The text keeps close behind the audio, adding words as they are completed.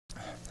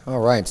All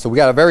right, so we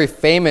got a very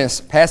famous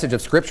passage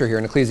of Scripture here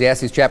in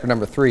Ecclesiastes chapter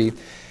number 3.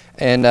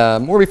 And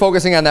we'll be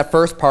focusing on that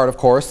first part, of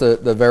course,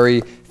 the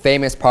very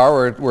famous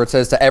part where it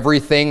says, to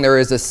everything there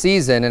is a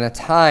season and a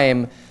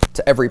time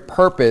to every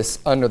purpose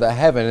under the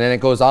heaven. And then it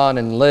goes on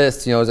and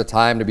lists, there's a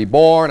time to be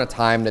born, a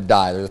time to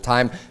die. There's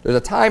a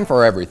time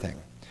for everything,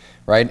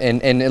 right?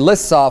 And it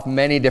lists off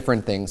many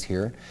different things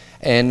here.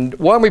 And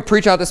what we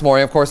preach out this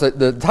morning, of course,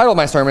 the title of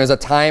my sermon is A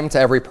Time to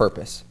Every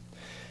Purpose.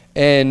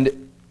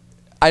 And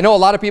I know a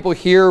lot of people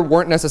here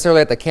weren't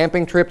necessarily at the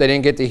camping trip. They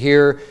didn't get to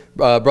hear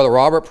Brother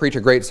Robert preach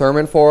a great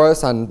sermon for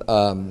us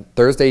on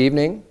Thursday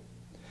evening.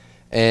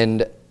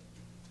 And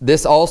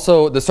this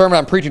also, the sermon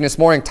I'm preaching this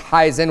morning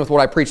ties in with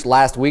what I preached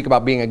last week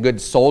about being a good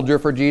soldier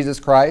for Jesus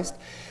Christ.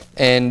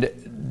 And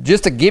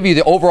just to give you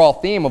the overall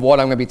theme of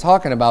what I'm going to be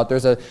talking about,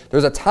 there's a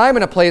time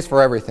and a place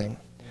for everything,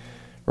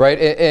 right?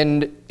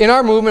 And in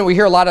our movement, we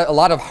hear a lot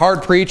of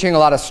hard preaching, a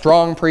lot of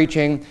strong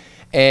preaching.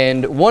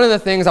 And one of the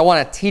things I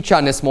want to teach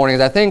on this morning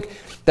is I think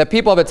that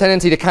people have a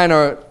tendency to kind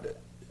of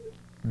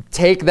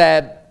take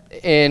that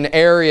in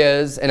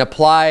areas and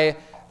apply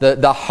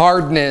the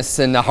hardness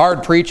and the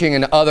hard preaching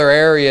in other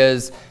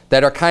areas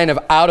that are kind of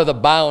out of the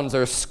bounds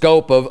or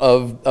scope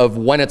of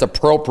when it's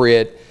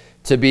appropriate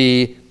to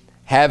be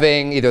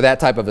having either that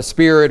type of a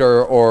spirit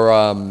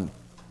or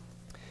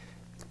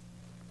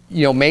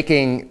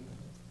making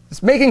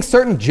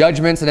certain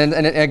judgments.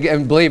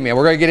 And believe me,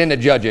 we're going to get into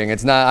judging.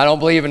 I don't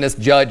believe in this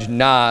judge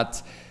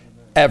not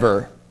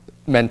ever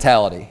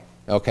mentality.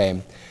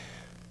 Okay,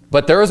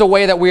 but there is a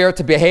way that we are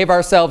to behave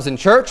ourselves in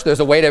church.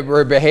 There's a way that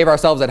we behave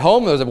ourselves at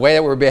home. There's a way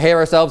that we behave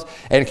ourselves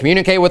and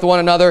communicate with one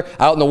another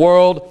out in the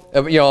world,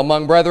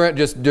 among brethren.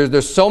 Just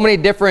there's so many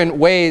different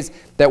ways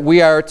that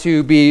we are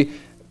to be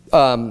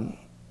handling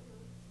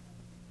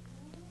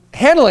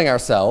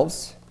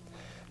ourselves.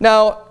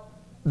 Now,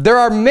 there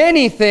are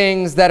many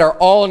things that are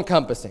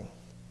all-encompassing,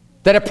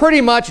 that it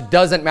pretty much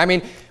doesn't. I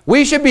mean,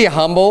 we should be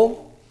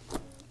humble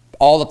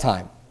all the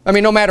time. I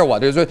mean, no matter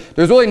what. There's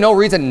really no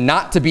reason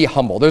not to be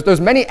humble.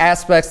 There's many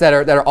aspects that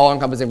are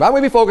all-encompassing. But I'm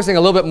going to be focusing a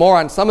little bit more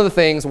on some of the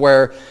things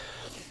where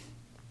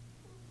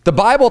the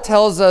Bible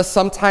tells us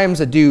sometimes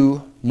to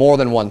do more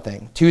than one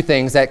thing. Two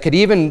things that could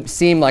even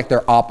seem like they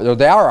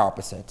are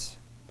opposites.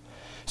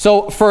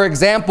 So, for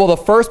example, the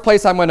first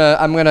place I'm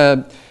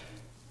gonna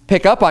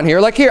pick up on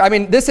here, like here, I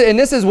mean, this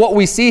is what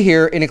we see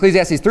here in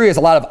Ecclesiastes 3 is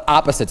a lot of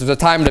opposites. There's a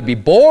time to be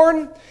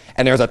born,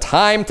 and there's a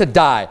time to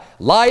die.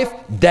 Life,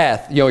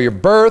 death. Your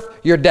birth,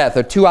 your death.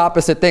 They're two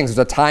opposite things.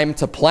 There's a time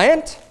to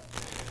plant,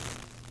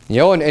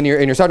 and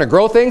you're starting to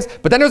grow things.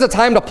 But then there's a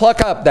time to pluck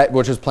up that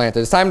which is planted.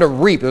 There's time to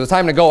reap. There's a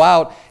time to go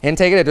out and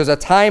take it. There's a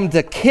time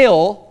to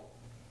kill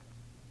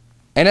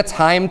and a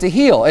time to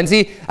heal. And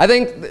see, I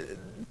think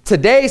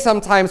today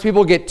sometimes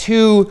people get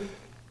too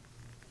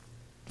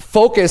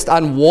focused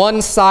on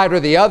one side or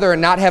the other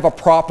and not have a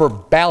proper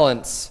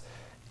balance.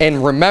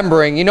 And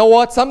remembering, you know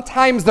what?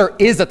 Sometimes there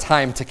is a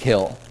time to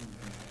kill.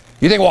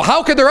 You think, well,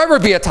 how could there ever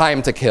be a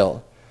time to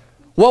kill?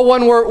 Well,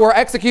 when we're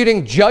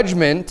executing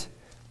judgment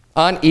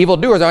on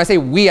evildoers, and when I say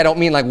we, I don't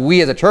mean like we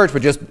as a church,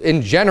 but just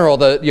in general,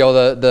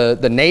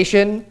 the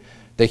nation,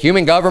 the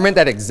human government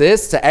that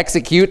exists to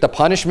execute the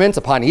punishments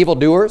upon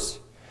evildoers.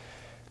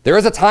 There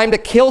is a time to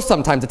kill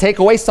sometimes, to take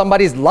away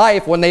somebody's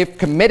life when they've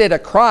committed a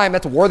crime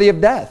that's worthy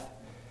of death.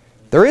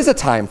 There is a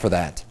time for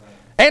that.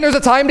 And there's a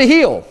time to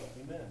heal.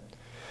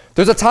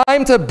 There's a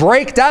time to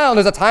break down.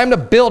 There's a time to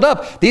build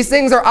up. These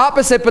things are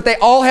opposite, but they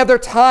all have their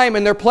time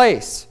and their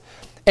place.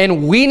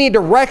 And we need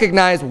to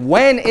recognize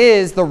when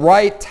is the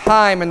right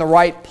time and the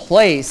right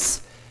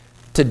place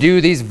to do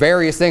these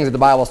various things that the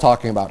Bible is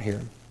talking about here.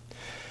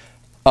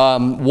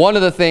 One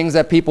of the things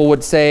that people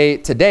would say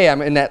today,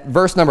 I'm in that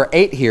verse number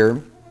 8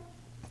 here,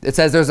 it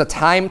says there's a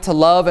time to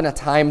love and a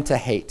time to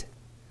hate.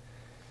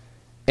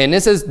 And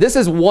this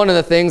is one of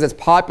the things that's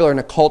popular in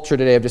the culture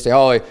today of just saying,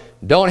 oh,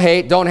 don't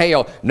hate,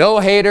 no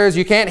haters,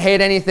 you can't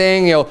hate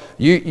anything,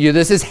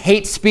 this is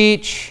hate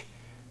speech,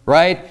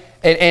 right?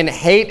 And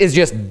hate is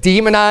just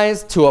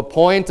demonized to a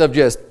point of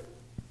just,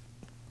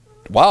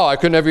 wow, I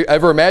couldn't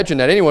ever imagine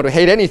that anyone would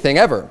hate anything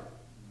ever.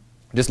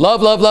 Just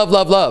love, love, love,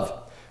 love,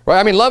 love, right?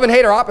 I mean, love and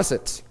hate are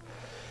opposites.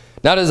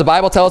 Now, does the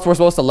Bible tell us we're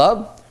supposed to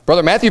love?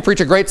 Brother Matthew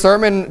preached a great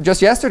sermon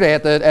just yesterday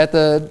at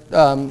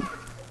the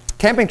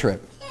camping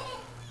trip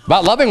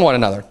about loving one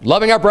another,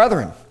 loving our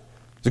brethren.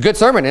 It's a good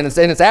sermon, and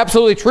it's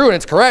absolutely true, and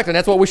it's correct, and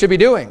that's what we should be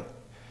doing.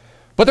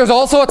 But there's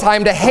also a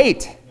time to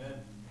hate.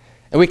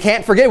 And we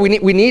can't forget,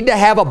 we need to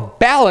have a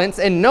balance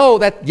and know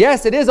that,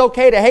 yes, it is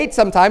okay to hate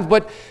sometimes,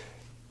 but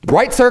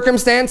right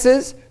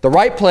circumstances, the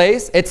right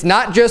place. It's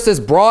not just this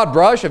broad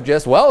brush of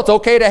just, well, it's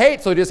okay to hate,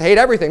 so just hate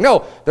everything.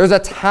 No, there's a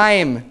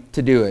time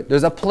to do it.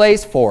 There's a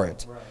place for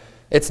it. Right.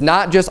 It's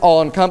not just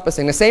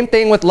all-encompassing. The same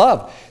thing with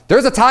love.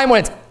 There's a time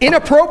when it's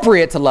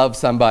inappropriate to love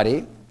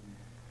somebody,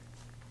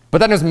 but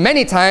then there's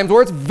many times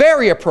where it's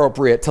very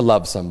appropriate to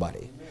love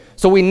somebody.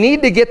 So we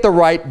need to get the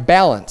right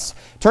balance.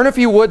 Turn, if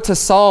you would, to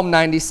Psalm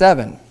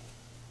 97.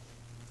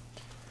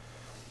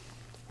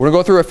 We're going to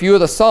go through a few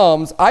of the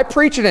Psalms. I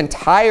preach an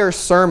entire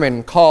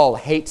sermon called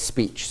Hate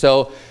Speech.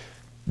 So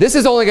This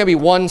is only going to be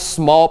one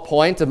small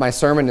point of my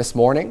sermon this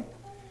morning.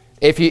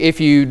 If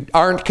you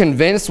aren't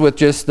convinced with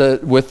just the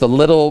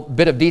little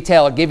bit of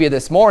detail I'll give you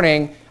this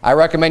morning, I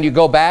recommend you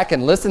go back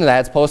and listen to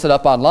that. It's posted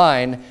up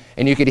online,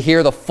 and you could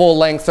hear the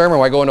full-length sermon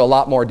where I go into a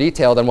lot more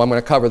detail than what I'm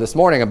going to cover this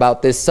morning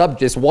about this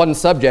one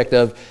subject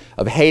of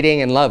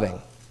hating and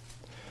loving.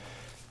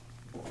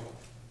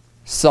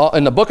 So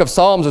in the book of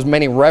Psalms, there's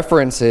many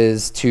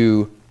references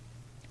to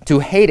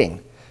hating.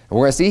 And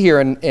we're going to see here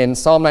in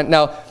Psalm 9.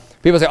 Now,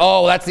 people say,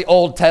 oh, that's the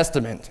Old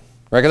Testament.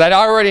 Right? Because I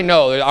already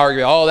know, they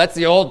argue, oh, that's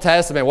the Old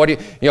Testament. What do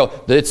you know,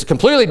 it's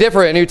completely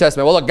different in the New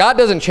Testament. Well, look, God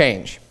doesn't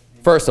change,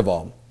 first of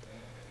all.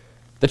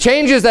 The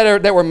changes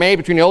that were made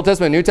between the Old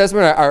Testament and New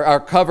Testament are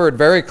covered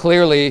very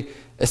clearly,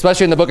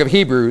 especially in the book of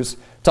Hebrews,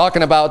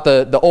 talking about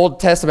the Old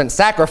Testament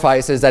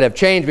sacrifices that have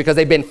changed because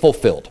they've been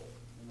fulfilled.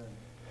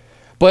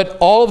 But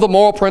all of the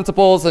moral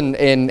principles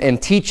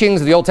and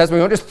teachings of the Old Testament,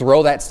 we don't just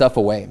throw that stuff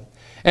away.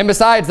 And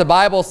besides, the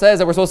Bible says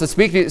that we're supposed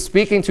to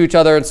speaking to each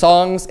other in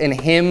songs and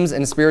hymns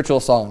and spiritual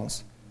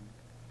songs.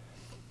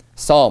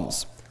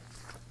 Psalms.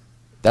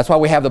 That's why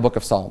we have the book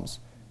of Psalms.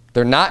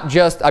 They're not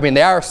just, I mean,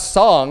 they are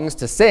songs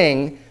to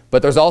sing,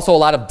 but there's also a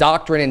lot of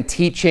doctrine and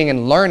teaching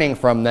and learning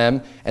from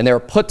them. And they were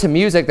put to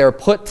music, they were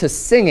put to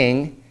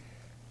singing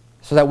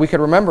so that we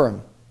could remember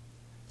them.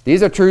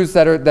 These are truths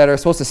that are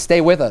supposed to stay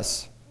with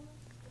us.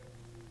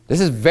 This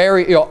is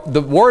very,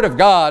 the Word of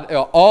God,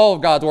 all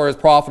of God's Word is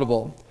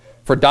profitable.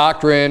 For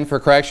doctrine, for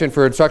correction,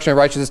 for instruction of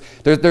righteousness.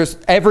 There's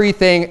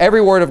everything,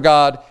 every word of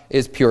God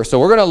is pure. So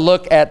we're going to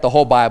look at the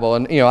whole Bible.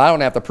 And, I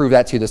don't have to prove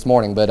that to you this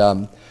morning.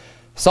 But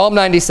Psalm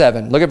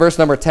 97, look at verse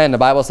number 10. The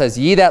Bible says,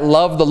 ye that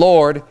love the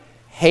Lord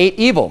hate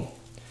evil.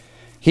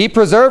 He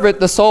preserveth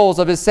the souls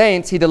of his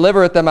saints. He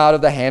delivereth them out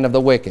of the hand of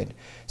the wicked.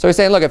 So he's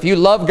saying, look, if you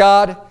love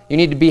God, you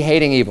need to be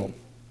hating evil.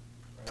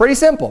 Pretty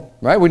simple,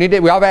 right? We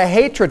have a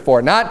hatred for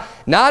it. Not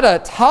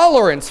a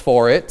tolerance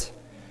for it,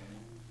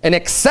 an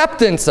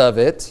acceptance of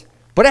it,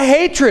 but a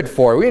hatred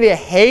for it. We need to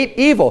hate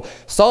evil.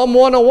 Psalm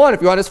 101,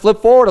 if you want to just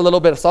flip forward a little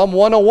bit. Psalm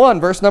 101,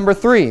 verse number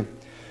 3.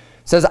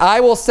 Says, I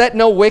will set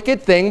no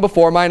wicked thing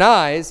before mine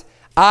eyes.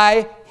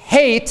 I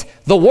hate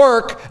the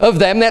work of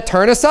them that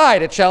turn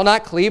aside. It shall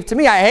not cleave to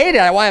me. I hate it.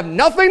 I want to have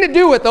nothing to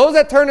do with those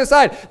that turn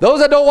aside. Those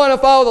that don't want to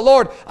follow the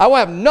Lord. I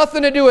want to have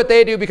nothing to do with what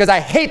they do because I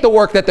hate the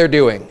work that they're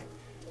doing.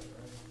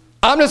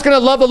 I'm just going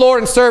to love the Lord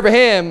and serve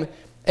Him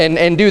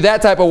and do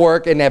that type of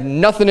work and have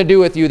nothing to do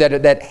with you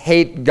that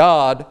hate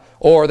God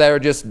or that are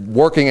just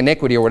working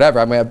iniquity or whatever.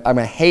 I'm going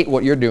to hate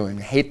what you're doing.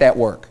 Hate that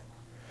work.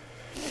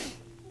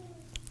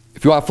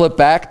 If you want to flip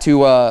back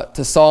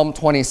to Psalm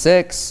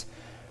 26,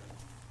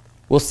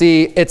 we'll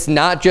see it's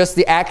not just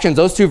the actions.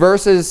 Those two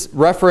verses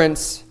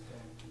reference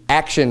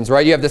actions,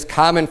 right? You have this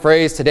common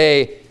phrase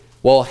today,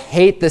 well,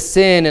 hate the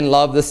sin and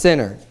love the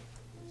sinner,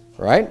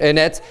 right? And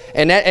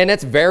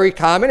that's very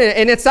common,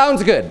 and it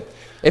sounds good.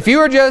 If you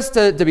were just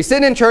to be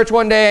sitting in church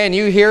one day and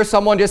you hear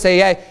someone just say,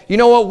 hey, you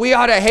know what, we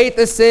ought to hate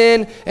the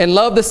sin and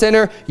love the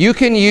sinner, you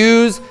can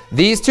use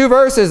these two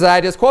verses that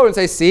I just quoted and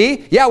say,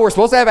 see, yeah, we're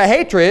supposed to have a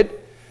hatred,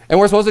 and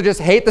we're supposed to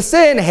just hate the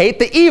sin, hate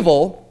the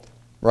evil,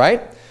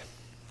 right?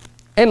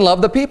 And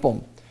love the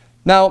people.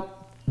 Now,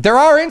 there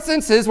are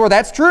instances where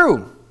that's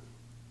true.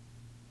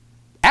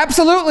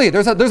 Absolutely,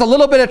 there's a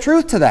little bit of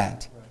truth to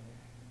that.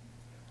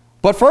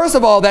 But first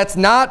of all, that's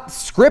not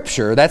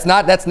scripture. That's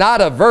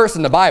not a verse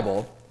in the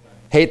Bible.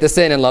 Hate the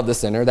sin and love the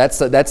sinner.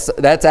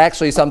 That's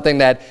actually something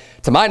that,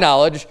 to my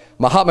knowledge,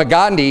 Mahatma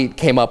Gandhi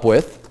came up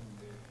with.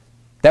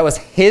 That was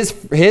his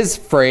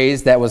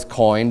phrase that was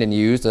coined and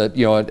used,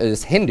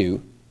 as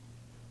Hindu.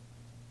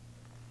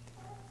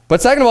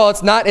 But second of all,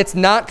 it's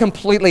not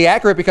completely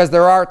accurate because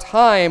there are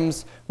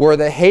times where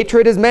the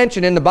hatred is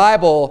mentioned in the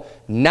Bible,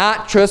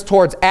 not just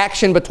towards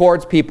action, but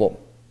towards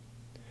people.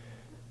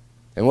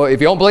 And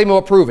if you don't believe me,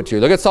 we'll prove it to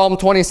you. Look at Psalm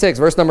 26,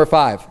 verse number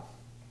 5.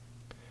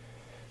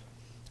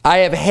 I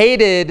have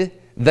hated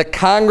the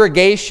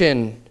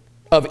congregation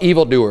of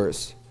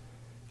evildoers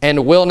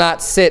and will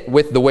not sit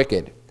with the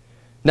wicked.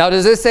 Now,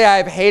 does this say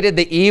I've hated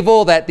the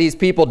evil that these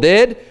people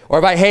did?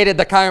 Or have I hated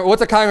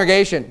what's a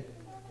congregation?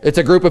 It's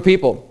a group of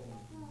people.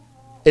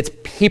 It's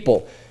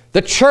people.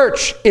 The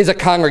church is a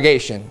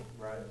congregation.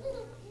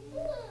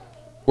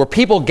 Where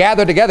people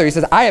gather together. He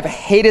says, I have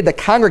hated the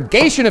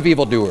congregation of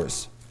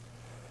evildoers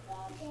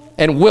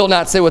and will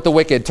not sit with the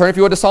wicked. Turn, if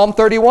you would, to Psalm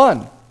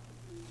 31.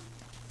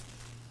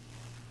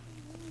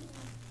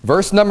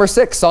 Verse number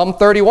 6, Psalm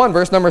 31,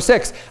 verse number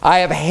 6. I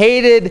have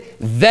hated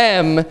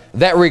them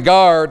that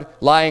regard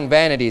lying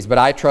vanities, but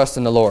I trust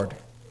in the Lord.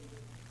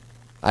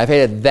 I've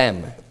hated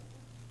them.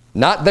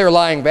 Not their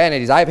lying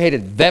vanities. I've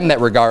hated them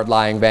that regard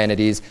lying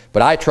vanities,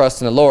 but I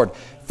trust in the Lord.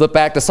 Flip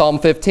back to Psalm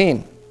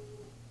 15.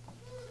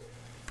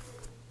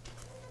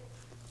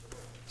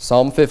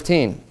 Psalm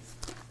 15.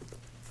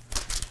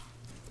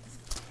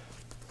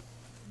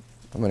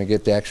 I'm going to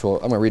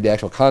read the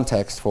actual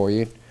context for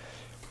you.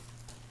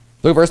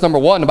 Look at verse number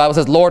 1. The Bible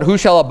says, Lord, who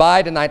shall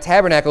abide in thy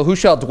tabernacle? Who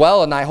shall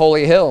dwell in thy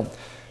holy hill?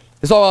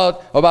 It's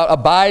all about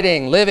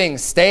abiding, living,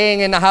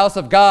 staying in the house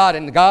of God,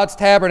 in God's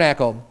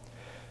tabernacle.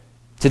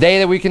 Today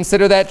that we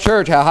consider that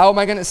church, how am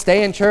I going to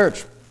stay in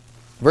church?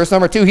 Verse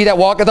number 2, he that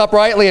walketh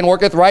uprightly and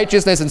worketh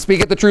righteousness and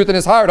speaketh the truth in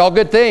his heart, all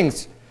good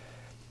things.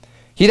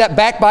 He that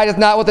backbiteth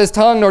not with his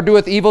tongue, nor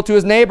doeth evil to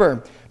his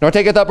neighbor, nor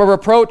taketh up a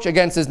reproach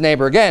against his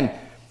neighbor. Again,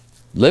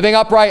 living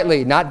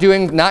uprightly, not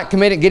getting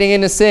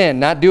into sin,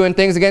 not doing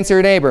things against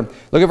your neighbor.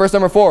 Look at verse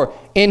number 4.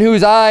 In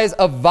whose eyes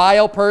a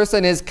vile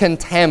person is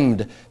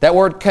contemned. That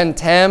word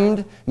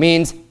contemned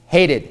means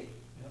hated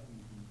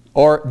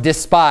or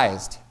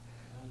despised.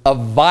 A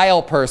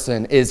vile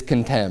person is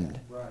contemned.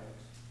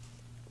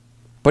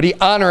 But he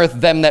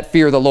honoreth them that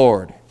fear the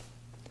Lord.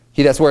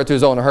 He that sweareth to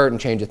his own hurt and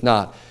changeth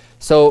not.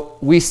 So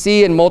we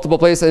see in multiple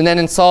places, and then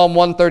in Psalm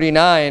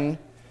 139,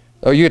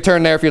 or you can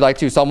turn there if you'd like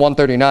to, Psalm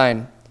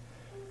 139.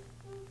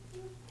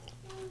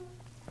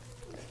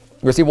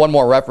 We'll see one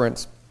more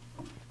reference.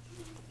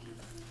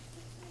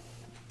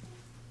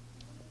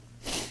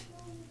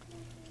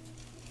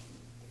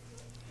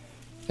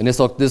 And this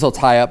will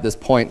tie up this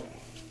point.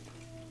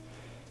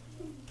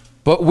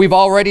 But we've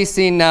already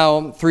seen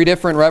now 3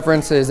 different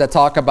references that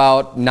talk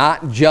about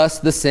not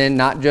just the sin,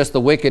 not just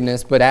the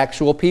wickedness, but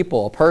actual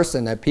people, a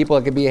person, that people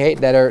that could be hate,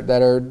 that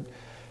are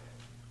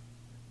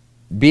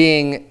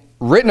being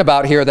written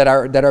about here, that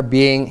are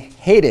being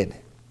hated.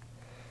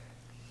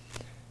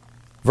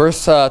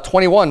 Verse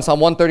 21, Psalm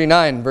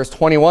 139, verse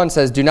 21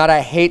 says, Do not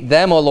I hate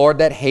them, O Lord,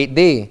 that hate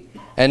thee,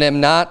 and am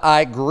not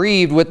I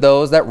grieved with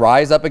those that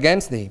rise up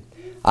against thee?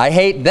 I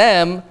hate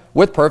them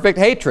with perfect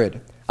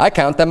hatred. I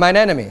count them mine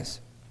enemies.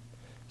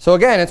 So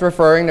again, it's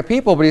referring to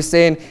people, but he's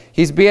saying,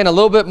 he's being a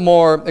little bit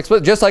more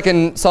explicit. Just like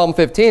in Psalm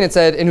 15, it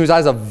said, in whose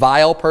eyes a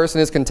vile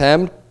person is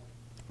contemned.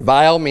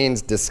 Vile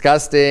means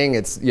disgusting,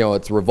 it's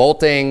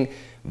revolting,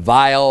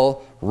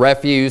 vile,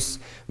 refuse.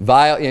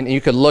 Vile, and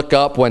you could look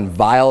up when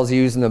vile is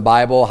used in the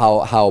Bible,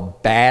 how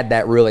bad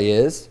that really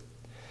is.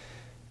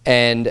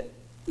 And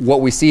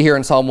what we see here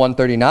in Psalm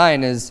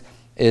 139 is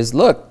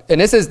look,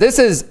 and this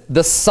is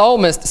the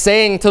psalmist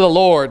saying to the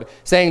Lord,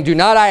 saying, Do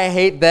not I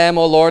hate them,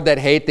 O Lord, that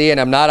hate thee, and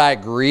am not I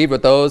grieved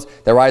with those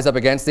that rise up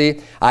against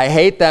thee? I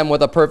hate them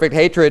with a perfect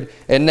hatred.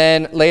 And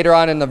then later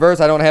on in the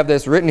verse, I don't have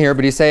this written here,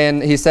 but he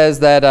says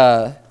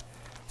that,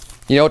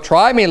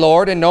 try me,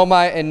 Lord, and know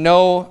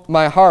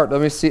my heart.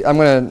 Let me see. I'm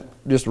going to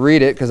just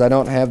read it because I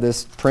don't have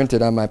this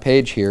printed on my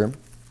page here.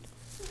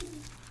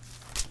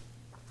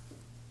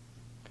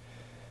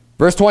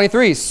 Verse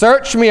 23,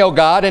 Search me, O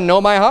God, and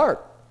know my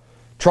heart.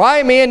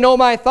 Try me and know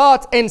my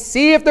thoughts, and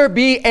see if there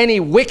be any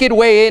wicked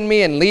way in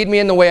me, and lead me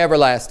in the way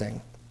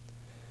everlasting.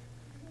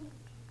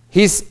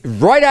 He's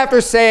right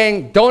after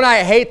saying, don't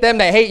I hate them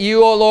that hate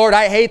you, O Lord?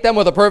 I hate them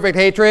with a perfect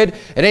hatred.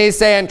 And then he's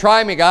saying,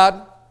 try me,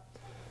 God.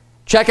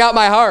 Check out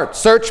my heart.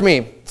 Search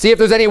me. See if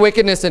there's any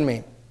wickedness in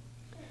me.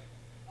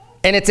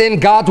 And it's in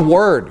God's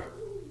word.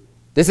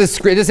 This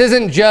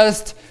isn't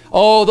just,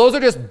 oh, those are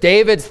just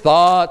David's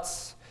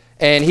thoughts,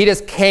 and he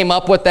just came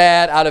up with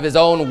that out of his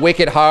own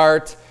wicked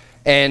heart,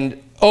 and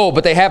oh,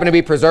 but they happen to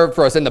be preserved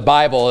for us in the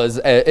Bible, as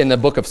in the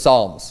book of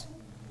Psalms.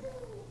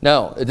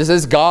 No, this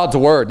is God's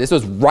word. This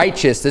was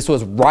righteous. This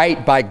was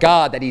right by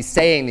God that he's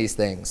saying these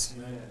things.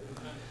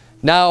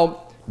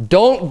 Now,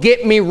 don't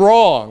get me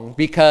wrong,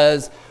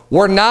 because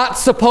we're not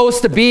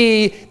supposed to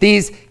be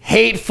these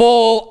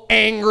hateful,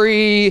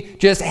 angry,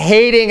 just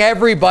hating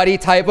everybody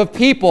type of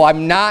people.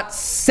 I'm not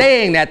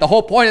saying that. The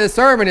whole point of the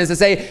sermon is to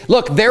say,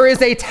 look, there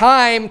is a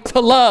time to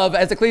love,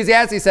 as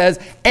Ecclesiastes says,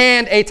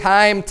 and a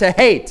time to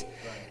hate.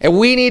 And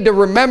we need to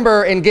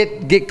remember and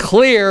get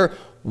clear,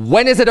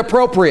 when is it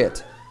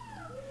appropriate?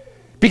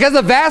 Because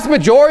the vast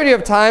majority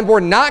of time, we're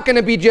not going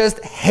to be just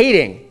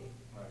hating.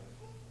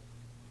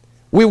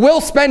 We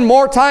will spend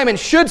more time and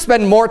should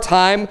spend more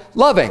time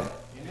loving.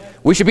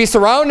 We should be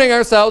surrounding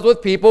ourselves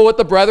with people, with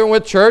the brethren,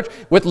 with church,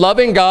 with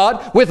loving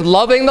God, with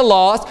loving the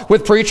lost,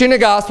 with preaching the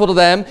gospel to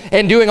them,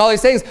 and doing all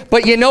these things.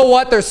 But you know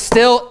what? There's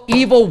still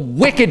evil,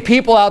 wicked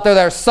people out there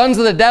that are sons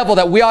of the devil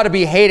that we ought to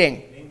be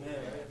hating. Amen.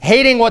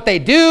 Hating what they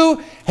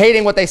do,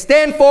 hating what they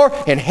stand for,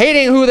 and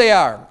hating who they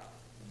are.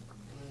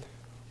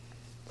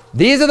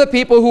 These are the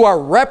people who are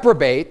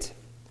reprobate.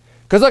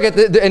 Because look,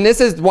 and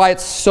this is why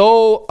it's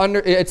so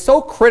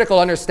critical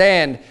to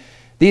understand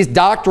these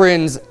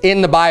doctrines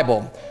in the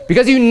Bible.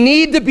 Because you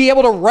need to be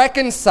able to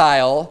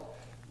reconcile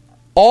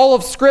all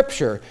of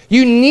Scripture.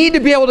 You need to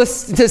be able to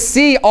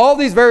see all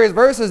these various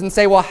verses and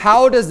say, well,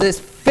 how does this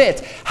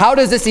fit? How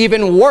does this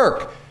even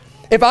work?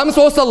 If I'm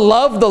supposed to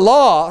love the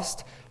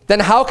lost, then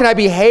how can I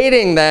be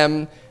hating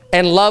them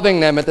and loving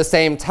them at the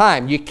same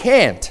time? You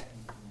can't.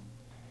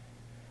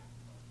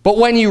 But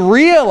when you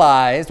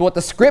realize what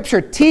the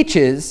Scripture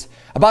teaches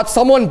about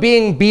someone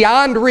being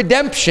beyond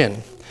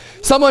redemption,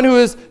 someone who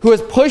has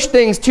pushed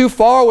things too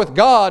far with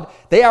God,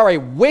 they are a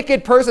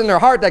wicked person in their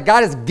heart, that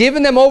God has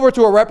given them over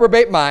to a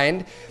reprobate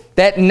mind,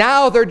 that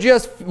now they're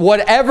just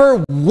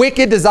whatever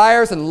wicked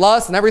desires and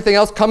lusts and everything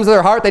else comes to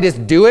their heart, they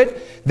just do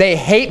it. They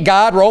hate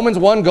God. Romans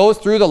 1 goes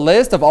through the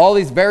list of all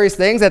these various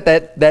things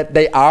that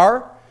they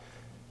are.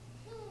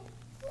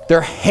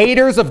 They're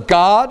haters of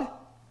God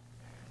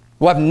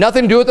who have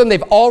nothing to do with them.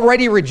 They've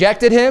already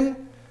rejected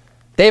him.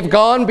 they've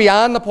gone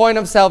beyond the point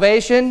of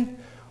salvation,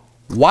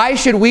 why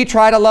should we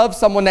try to love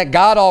someone that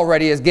God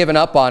already has given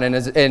up on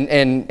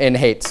and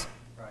hates?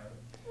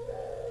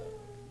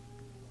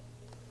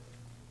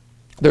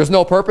 There's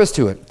no purpose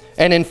to it.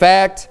 And in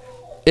fact,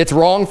 it's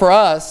wrong for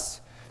us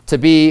to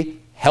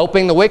be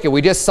helping the wicked.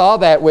 We just saw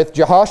that with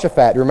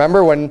Jehoshaphat.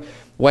 Remember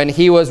when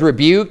he was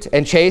rebuked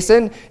and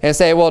chastened and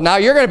say, well, now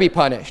you're going to be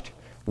punished.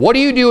 What are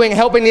you doing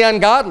helping the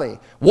ungodly?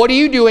 What are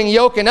you doing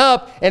yoking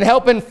up and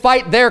helping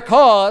fight their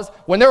cause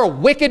when they're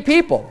wicked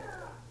people?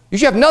 You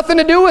should have nothing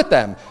to do with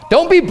them.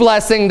 Don't be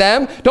blessing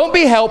them. Don't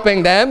be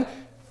helping them.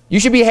 You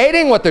should be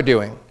hating what they're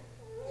doing.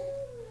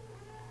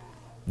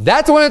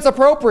 That's when it's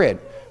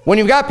appropriate. When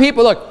you've got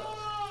people, look,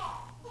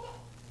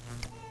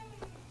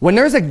 when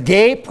there's a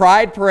gay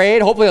pride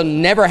parade, hopefully it'll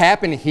never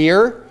happen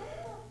here,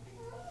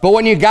 but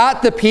when you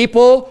got the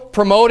people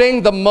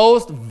promoting the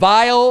most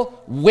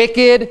vile,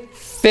 wicked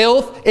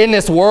filth in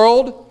this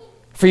world,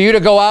 for you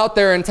to go out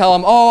there and tell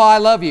them, oh, I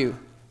love you.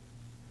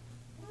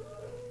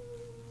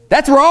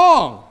 That's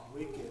wrong.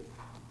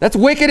 That's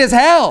wicked as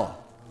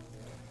hell.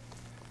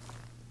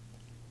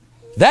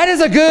 That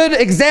is a good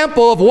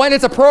example of when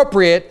it's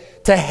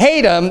appropriate to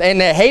hate them and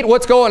to hate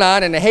what's going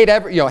on and to hate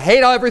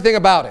everything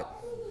about it.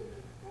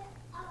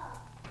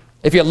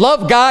 If you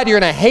love God, you're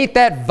going to hate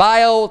that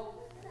vile,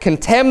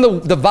 contemn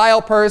the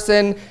vile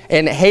person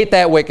and hate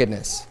that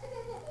wickedness.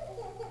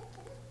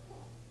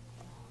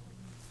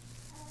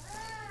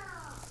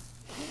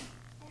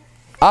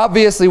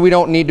 Obviously, we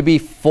don't need to be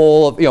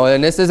full of,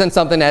 and this isn't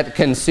something that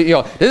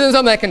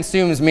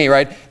consumes me,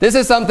 right? This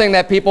is something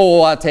that people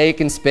will take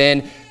and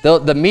spin.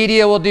 The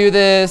media will do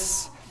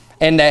this,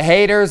 and the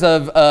haters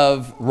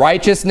of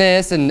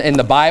righteousness and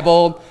the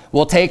Bible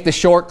will take the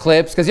short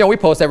clips, because, we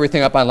post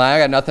everything up online. I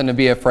got nothing to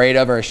be afraid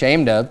of or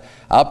ashamed of.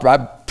 I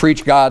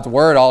preach God's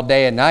word all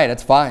day and night.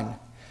 It's fine.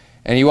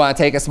 And you want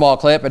to take a small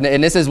clip,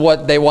 and this is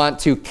what they want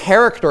to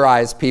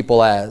characterize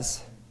people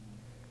as.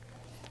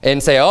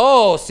 And say,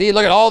 oh, see,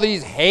 look at all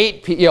these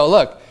hate people.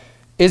 Look,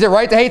 is it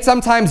right to hate?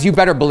 Sometimes you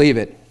better believe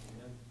it.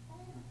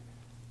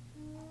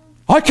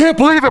 I can't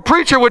believe a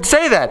preacher would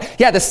say that.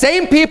 Yeah, the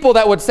same people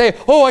that would say,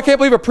 oh, I can't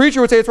believe a preacher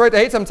would say it's right to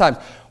hate sometimes.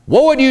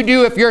 What would you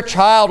do if your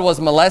child was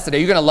molested? Are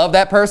you going to love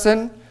that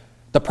person?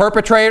 The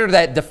perpetrator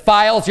that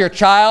defiles your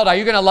child? Are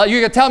you going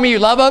to tell me you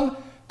love him?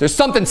 There's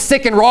something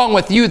sick and wrong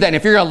with you then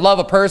if you're going to love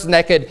a person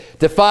that could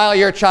defile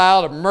your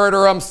child or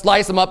murder them,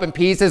 slice them up in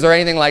pieces or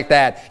anything like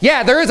that.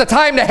 Yeah, there is a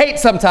time to hate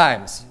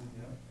sometimes.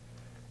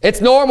 It's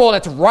normal and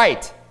it's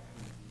right.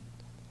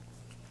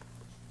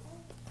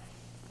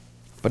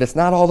 But it's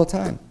not all the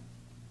time.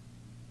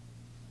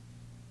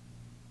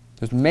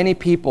 There's many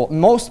people,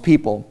 most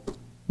people,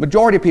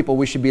 majority of people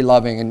we should be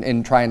loving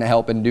and trying to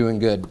help and doing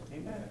good.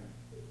 Amen.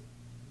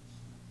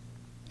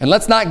 And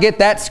let's not get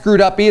that screwed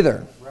up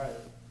either.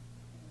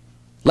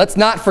 Let's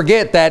not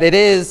forget that it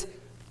is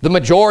the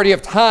majority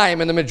of time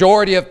and the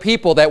majority of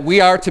people that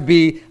we are to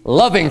be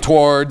loving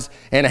towards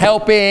and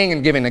helping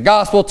and giving the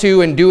gospel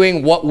to and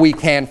doing what we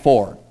can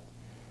for.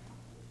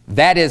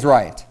 That is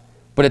right.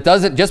 But it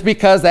doesn't, just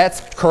because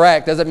that's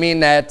correct doesn't mean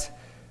that,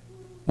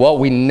 well,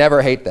 we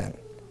never hate them.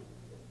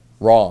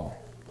 Wrong.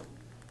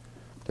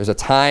 There's a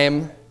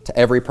time to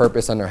every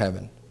purpose under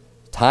heaven.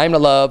 A time to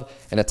love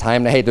and a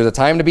time to hate. There's a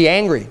time to be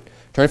angry.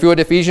 Turn if you would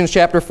to Ephesians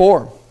chapter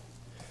 4.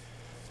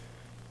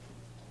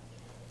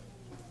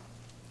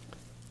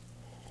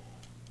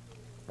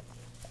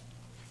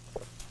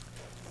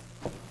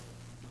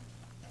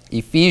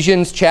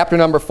 Ephesians chapter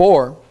number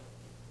 4.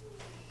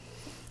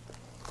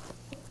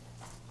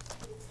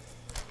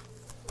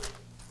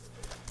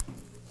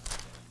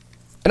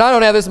 And I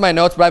don't have this in my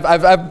notes, but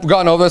I've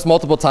gone over this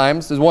multiple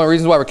times. This is one of the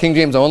reasons why we're King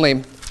James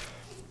only.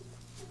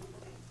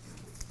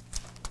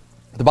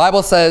 The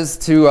Bible says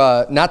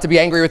to not to be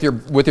angry with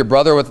your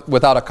brother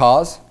without a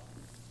cause.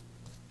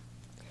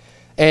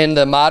 And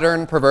the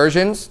modern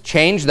perversions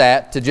change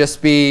that to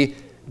just be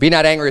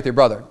not angry with your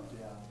brother.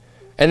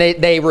 And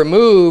they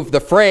remove the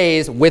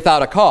phrase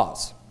without a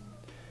cause.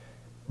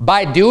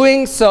 By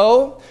doing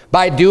so,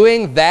 by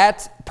doing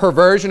that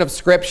perversion of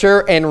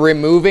Scripture and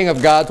removing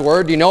of God's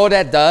Word, do you know what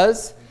that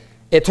does?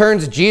 It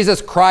turns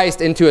Jesus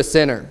Christ into a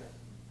sinner.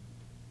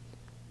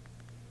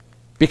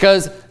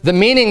 Because the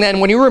meaning then,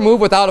 when you remove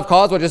without a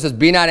cause, what just says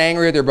be not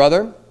angry with your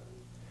brother,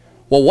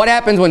 well, what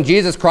happens when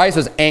Jesus Christ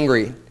was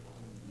angry?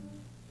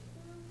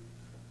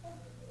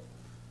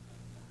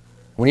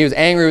 When he was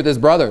angry with his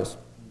brothers.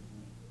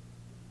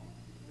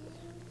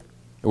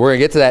 We're going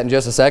to get to that in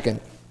just a second.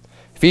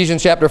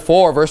 Ephesians chapter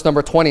 4, verse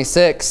number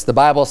 26, the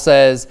Bible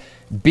says,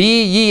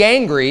 be ye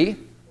angry.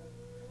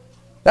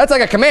 That's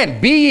like a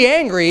command. Be ye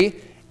angry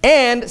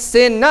and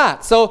sin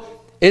not.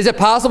 So is it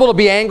possible to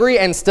be angry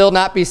and still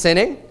not be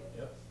sinning?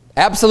 Yep.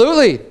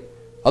 Absolutely.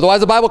 Otherwise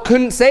the Bible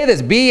couldn't say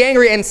this. Be ye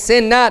angry and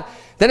sin not.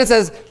 Then it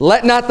says,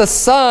 let not the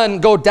sun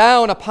go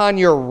down upon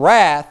your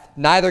wrath,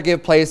 neither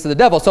give place to the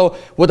devil. So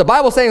what the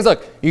Bible's saying is,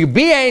 look, you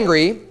be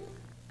angry,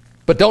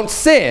 but don't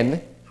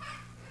sin.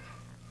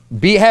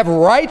 Have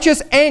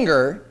righteous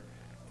anger,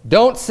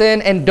 don't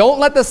sin, and don't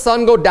let the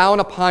sun go down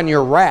upon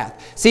your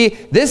wrath. See,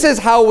 this is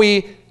how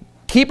we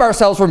keep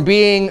ourselves from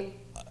being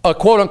a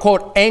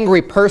quote-unquote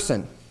angry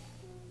person.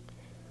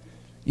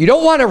 You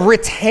don't want to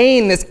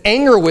retain this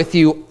anger with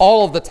you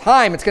all of the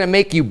time. It's going to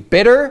make you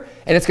bitter,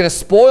 and it's going to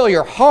spoil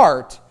your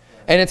heart,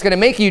 and it's going to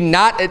make you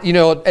not, you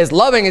know, as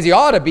loving as you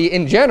ought to be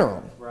in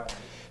general. Right.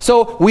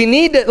 So we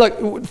need to,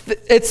 look,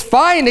 it's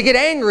fine to get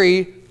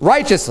angry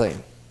righteously.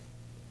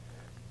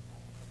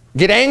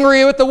 Get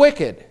angry with the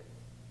wicked.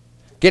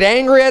 Get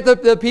angry at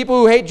the people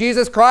who hate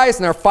Jesus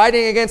Christ and are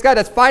fighting against God.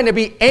 That's fine to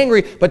be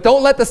angry, but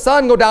don't let the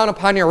sun go down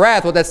upon your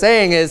wrath. What that's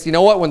saying is, you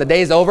know what, when the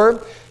day's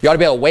over, you ought to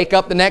be able to wake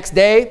up the next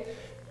day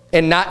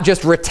and not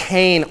just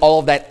retain all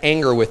of that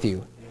anger with you.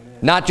 Amen.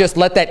 Not just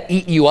let that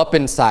eat you up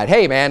inside.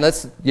 Hey man,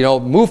 let's, you know,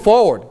 move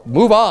forward,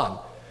 move on.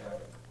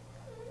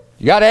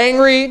 You got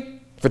angry,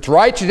 if it's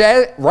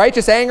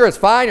righteous anger, it's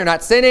fine, you're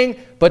not sinning,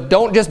 but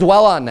don't just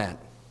dwell on that.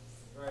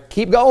 Right.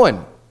 Keep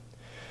going.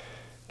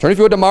 Turn if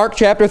you would to Mark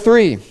chapter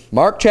 3.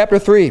 Mark chapter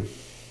 3.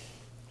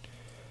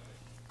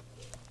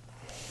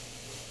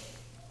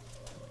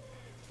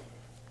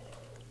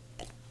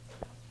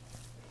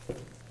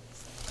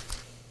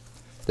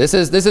 This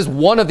is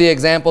one of the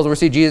examples where we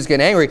see Jesus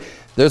getting angry.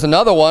 There's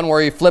another one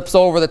where he flips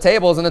over the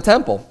tables in the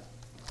temple.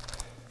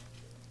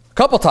 A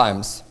couple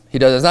times he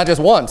does it. It's not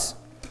just once.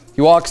 He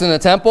walks in the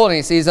temple and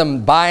he sees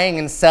them buying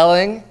and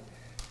selling.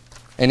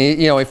 And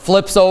he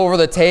flips over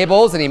the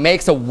tables and he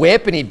makes a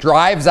whip and he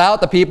drives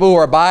out the people who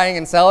are buying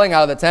and selling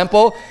out of the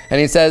temple.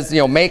 And he says,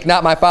 make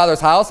not my Father's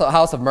house a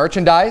house of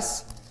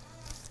merchandise.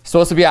 It's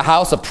supposed to be a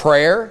house of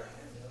prayer.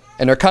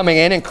 And they're coming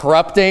in and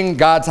corrupting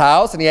God's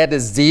house. And he had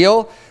this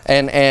zeal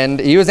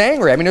and he was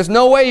angry. I mean, there's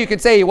no way you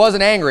could say he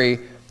wasn't angry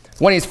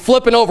when he's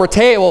flipping over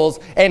tables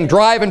and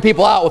driving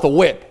people out with a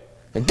whip.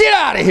 Get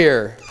out of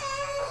here.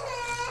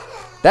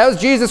 That was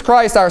Jesus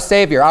Christ, our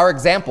Savior, our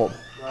example.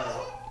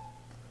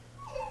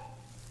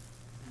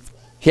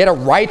 He had a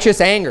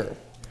righteous anger.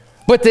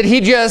 But did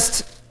he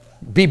just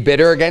be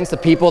bitter against the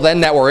people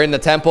then that were in the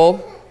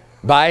temple,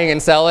 buying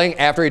and selling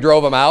after he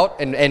drove them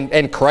out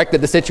and corrected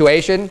the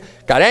situation?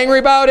 Got angry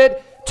about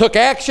it, took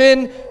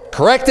action,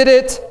 corrected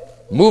it,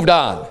 moved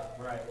on.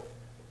 Right.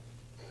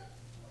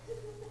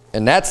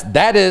 And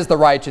that is the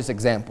righteous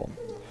example.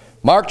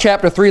 Mark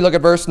chapter 3, look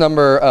at verse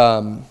number,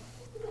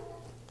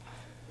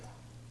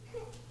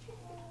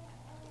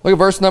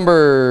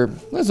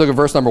 let's look at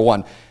verse number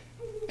 1.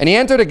 And he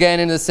entered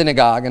again into the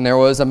synagogue, and there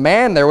was a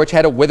man there which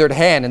had a withered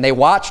hand, and they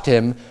watched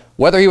him,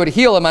 whether he would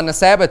heal him on the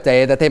Sabbath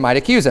day, that they might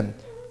accuse him.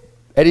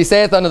 And he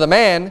saith unto the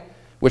man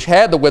which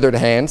had the withered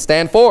hand,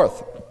 Stand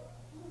forth.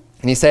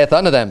 And he saith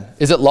unto them,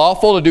 Is it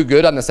lawful to do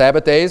good on the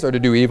Sabbath days, or to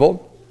do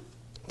evil,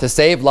 to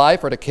save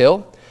life, or to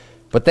kill?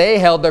 But they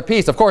held their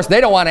peace. Of course, they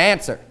don't want to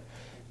answer.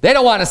 They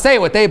don't want to say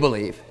what they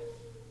believe.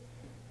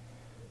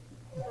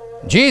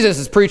 Jesus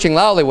is preaching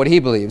loudly what he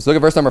believes. Look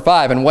at verse number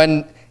 5. And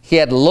when he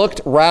had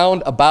looked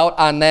round about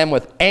on them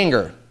with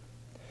anger,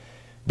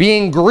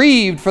 being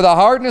grieved for the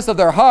hardness of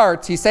their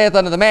hearts, he saith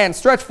unto the man,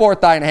 Stretch forth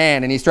thine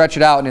hand. And he stretched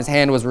it out, and his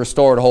hand was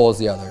restored whole as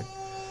the other.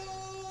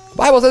 The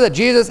Bible says that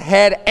Jesus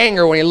had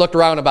anger when he looked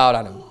around about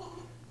on him.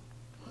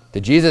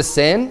 Did Jesus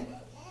sin?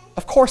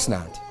 Of course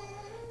not.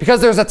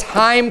 Because there's a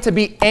time to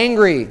be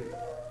angry.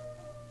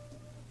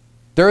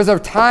 There is a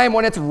time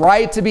when it's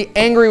right to be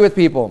angry with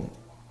people.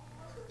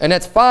 And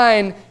it's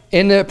fine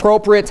in the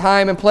appropriate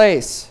time and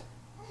place.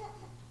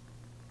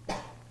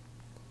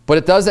 But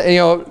it doesn't,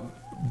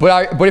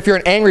 but if you're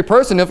an angry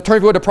person, turn if you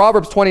go to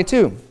Proverbs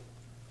 22.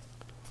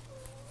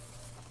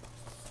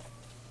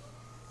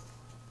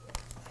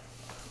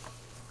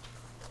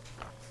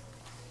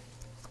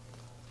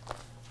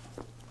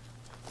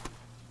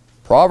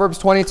 Proverbs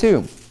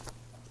 22.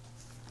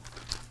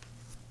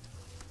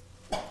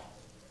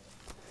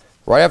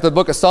 Right after the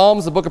book of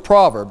Psalms, the book of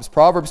Proverbs.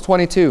 Proverbs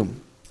 22.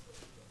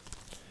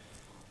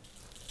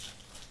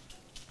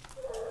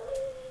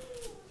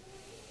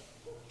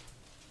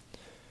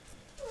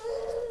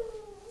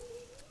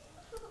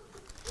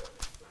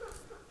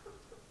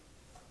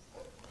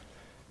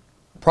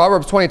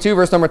 Proverbs 22,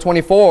 verse number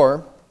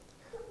 24.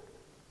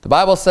 The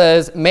Bible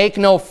says, Make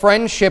no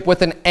friendship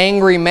with an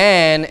angry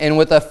man, and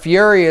with a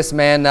furious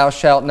man thou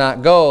shalt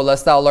not go,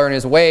 lest thou learn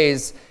his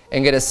ways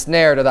and get a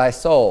snare to thy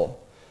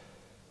soul.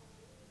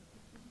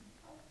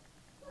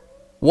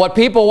 What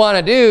people want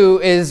to do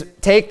is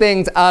take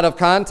things out of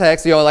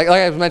context. Like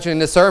I was mentioning in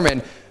this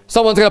sermon,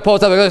 someone's going to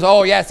post up like this,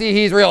 oh yeah, see,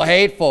 he's real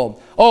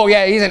hateful. Oh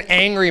yeah, he's an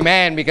angry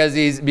man because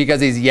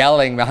he's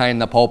yelling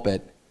behind the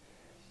pulpit.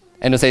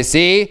 And to say,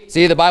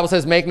 see, the Bible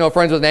says make no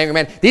friends with an angry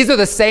man. These are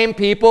the same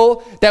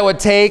people that would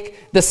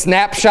take the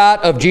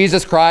snapshot of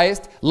Jesus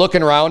Christ,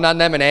 looking around on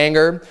them in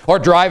anger, or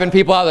driving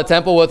people out of the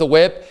temple with a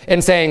whip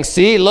and saying,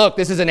 see, look,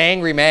 this is an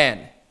angry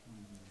man.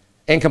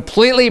 And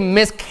completely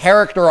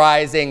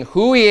mischaracterizing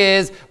who he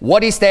is,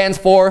 what he stands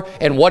for,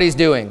 and what he's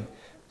doing.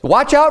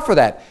 Watch out for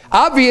that.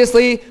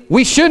 Obviously,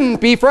 we shouldn't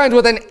be friends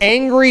with an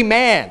angry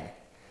man.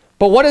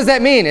 But what does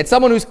that mean? It's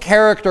someone who's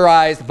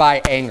characterized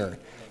by anger.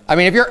 I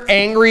mean, if you're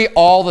angry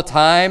all the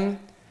time,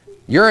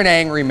 you're an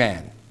angry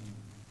man.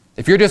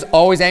 If you're just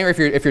always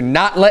angry, if you're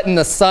not letting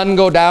the sun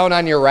go down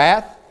on your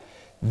wrath,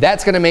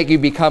 that's going to make you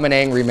become an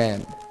angry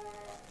man.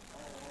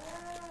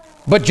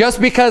 But just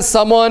because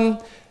someone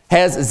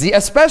has,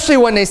 especially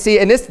when they see,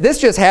 and this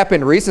just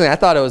happened recently, I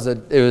thought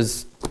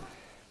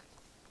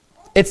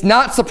it's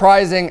not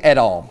surprising at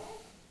all.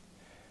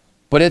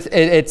 But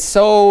it's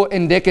so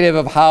indicative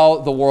of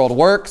how the world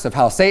works, of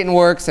how Satan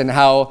works, and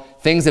how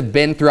things have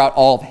been throughout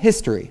all of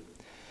history.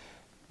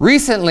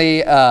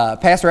 Recently,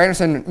 Pastor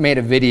Anderson made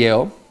a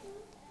video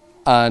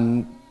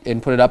and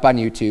put it up on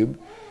YouTube,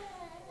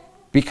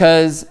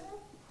 because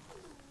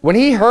when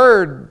he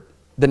heard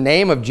the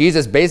name of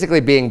Jesus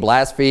basically being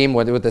blasphemed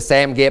with the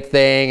Sam Gipp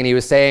thing, and he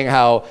was saying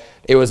how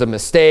it was a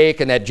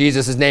mistake and that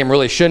Jesus' name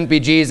really shouldn't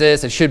be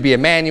Jesus, it should be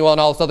Emmanuel and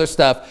all this other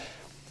stuff.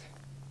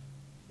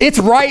 It's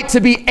right to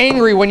be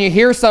angry when you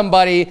hear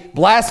somebody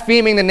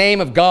blaspheming the name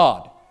of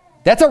God.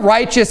 That's a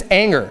righteous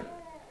anger.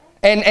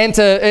 And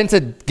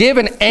to give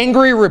an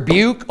angry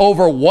rebuke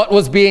over what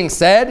was being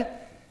said,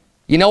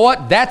 you know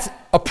what? That's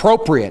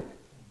appropriate.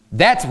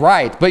 That's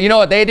right. But you know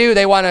what they do?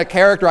 They want to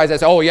characterize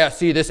as, oh yeah,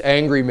 see this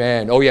angry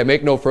man. Oh yeah,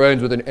 make no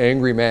friends with an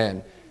angry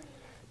man.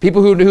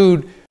 People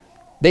who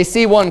they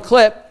see one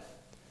clip,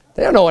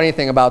 they don't know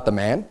anything about the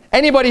man.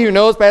 Anybody who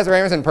knows Pastor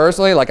Anderson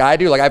personally, like I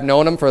do, like I've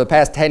known him for the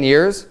past 10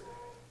 years,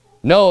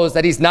 knows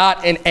that he's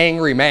not an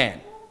angry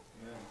man.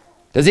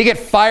 Does he get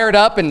fired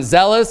up and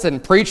zealous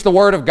and preach the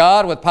word of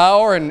God with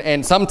power,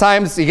 and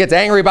sometimes he gets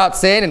angry about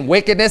sin and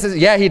wickedness?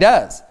 Yeah, he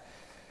does.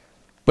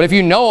 But if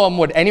you know him,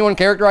 would anyone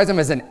characterize him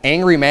as an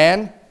angry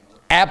man?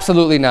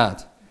 Absolutely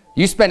not.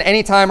 You spend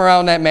any time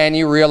around that man,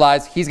 you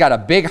realize he's got a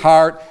big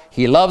heart.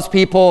 He loves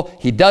people.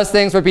 He does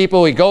things for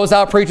people. He goes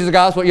out, preaches the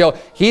gospel. You know,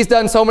 he's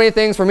done so many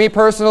things for me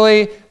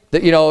personally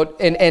that, you know,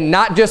 and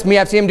not just me.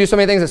 I've seen him do so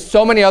many things to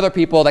so many other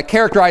people that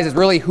characterizes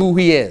really who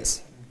he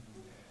is.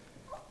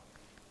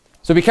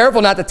 So be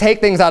careful not to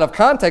take things out of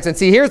context and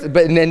see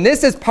and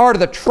this is part of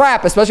the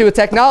trap, especially with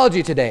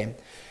technology today,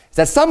 is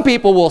that some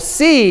people will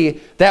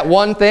see that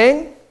one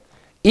thing,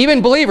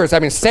 even believers, I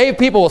mean saved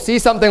people will see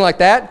something like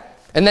that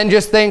and then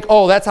just think,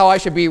 oh, that's how I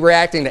should be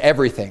reacting to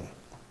everything.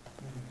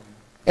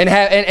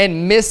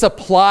 And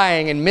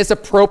misapplying and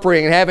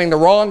misappropriating and having the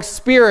wrong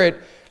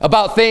spirit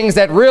about things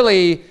that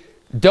really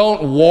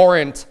don't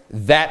warrant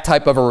that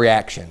type of a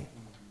reaction.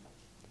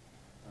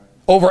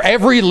 Over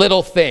every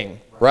little thing,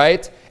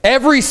 right?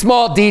 Every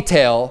small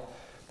detail.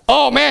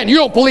 Oh man, you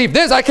don't believe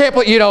this, I can't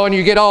believe, you know, and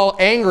you get all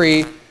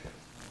angry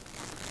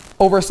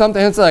over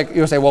something. It's like,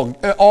 you'll say, well,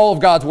 all of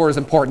God's word is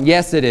important.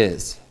 Yes, it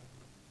is.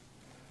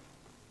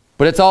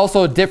 But it's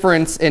also a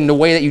difference in the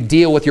way that you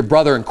deal with your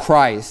brother in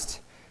Christ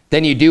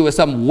than you do with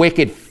some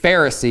wicked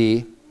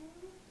Pharisee,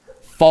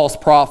 false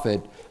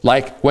prophet.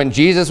 Like when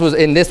Jesus was,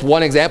 in this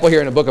one example here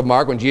in the book of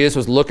Mark, when Jesus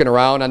was looking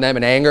around on them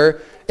in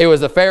anger, it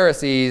was the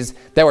Pharisees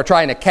that were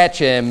trying to catch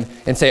him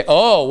and say,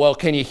 oh, well,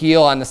 can you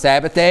heal on the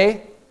Sabbath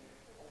day?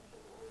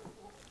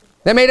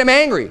 That made him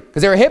angry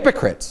because they were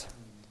hypocrites.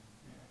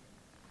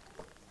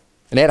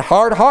 And they had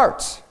hard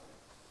hearts.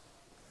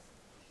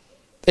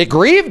 It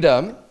grieved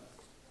them,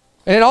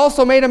 and it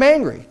also made him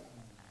angry.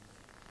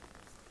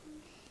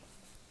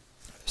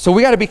 So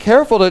we got to be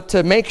careful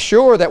to make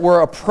sure that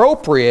we're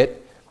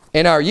appropriate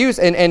in our use.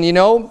 And you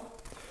know,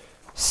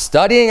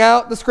 studying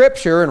out the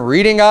scripture and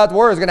reading God's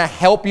word is going to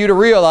help you to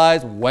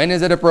realize when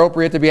is it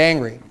appropriate to be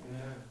angry.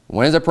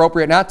 When is it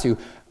appropriate not to.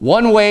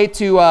 One way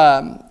to,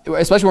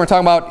 especially when we're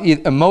talking about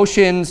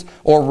emotions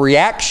or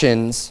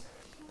reactions,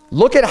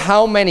 look at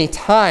how many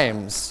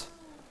times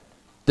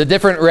the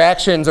different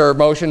reactions or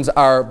emotions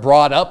are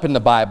brought up in the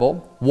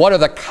Bible. What are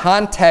the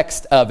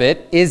context of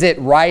it? Is it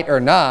right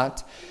or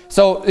not?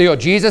 So, you know,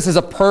 Jesus is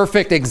a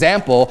perfect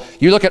example.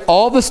 You look at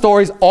all the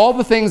stories, all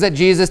the things that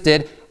Jesus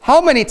did.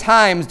 How many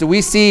times do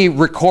we see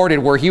recorded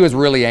where he was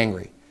really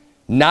angry?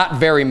 Not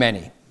very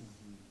many.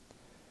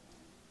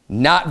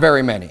 Not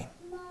very many.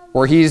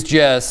 Where he's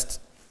just,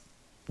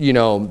 you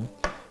know,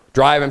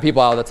 driving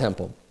people out of the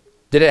temple.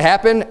 Did it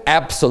happen?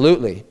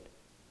 Absolutely.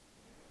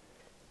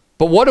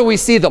 But what do we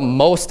see the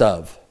most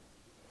of?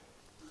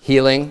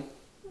 Healing,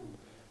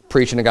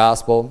 preaching the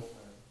gospel,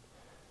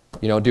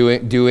 you know,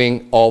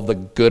 doing all the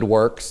good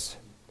works,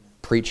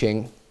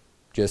 preaching,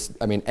 just,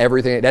 I mean,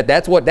 everything.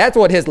 That's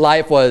what his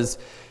life was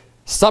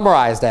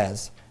summarized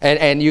as.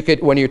 And you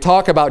could, when you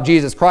talk about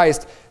Jesus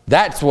Christ,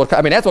 that's what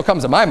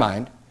comes to my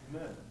mind.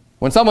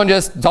 When someone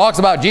just talks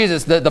about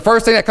Jesus, the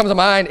first thing that comes to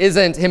mind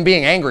isn't him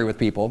being angry with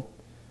people.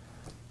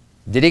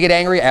 Did he get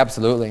angry?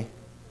 Absolutely.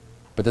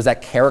 But does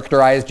that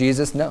characterize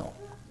Jesus? No.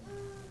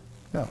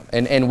 No.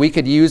 And we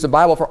could use the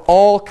Bible for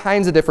all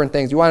kinds of different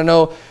things. You want to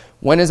know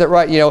when is it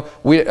right? You know,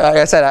 like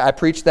I said, I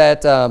preached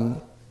that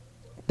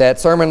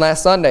sermon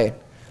last Sunday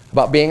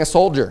about being a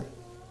soldier.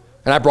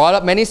 And I brought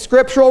up many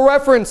scriptural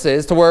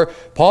references to where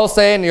Paul's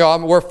saying, you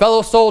know, we're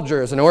fellow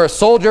soldiers and we're a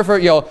soldier for,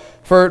 you know,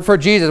 for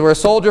Jesus. We're a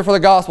soldier for the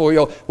gospel.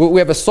 You know,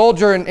 we have a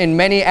soldier in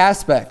many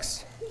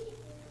aspects.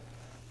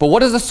 But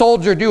what does a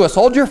soldier do? A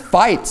soldier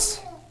fights.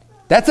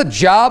 That's a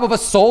job of a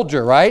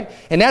soldier, right?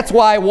 And that's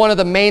why one of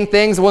the main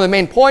things, one of the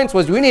main points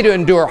was we need to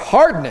endure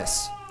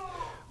hardness.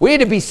 We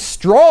need to be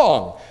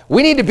strong.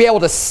 We need to be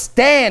able to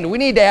stand. We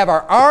need to have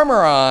our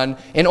armor on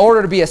in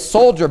order to be a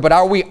soldier. But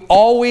are we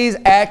always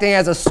acting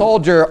as a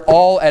soldier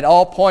at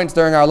all points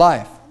during our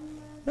life?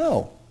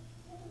 No.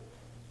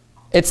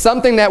 It's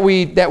something that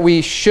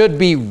we should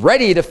be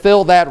ready to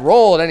fill that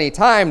role at any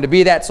time, to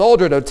be that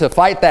soldier, to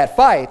fight that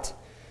fight.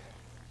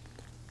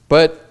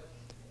 But,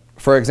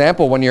 for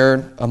example, when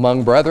you're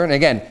among brethren,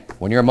 again,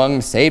 when you're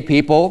among saved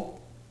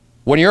people,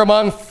 when you're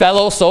among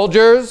fellow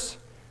soldiers,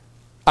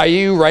 are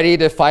you ready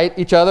to fight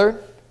each other?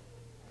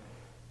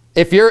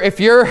 If you're, I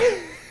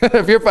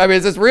mean,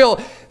 it's just real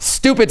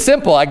stupid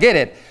simple, I get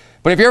it.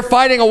 But if you're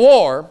fighting a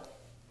war,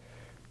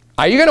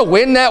 are you going to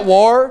win that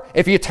war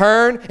if you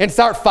turn and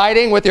start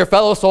fighting with your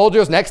fellow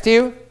soldiers next to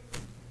you?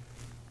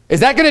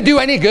 Is that going to do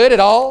any good at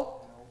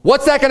all?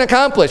 What's that going to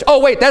accomplish? Oh,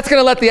 wait, that's going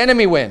to let the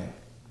enemy win.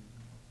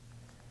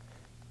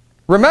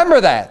 Remember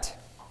that.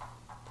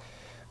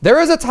 There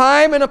is a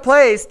time and a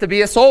place to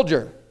be a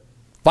soldier.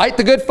 Fight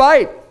the good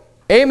fight.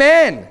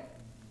 Amen.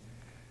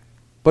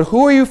 But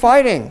who are you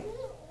fighting?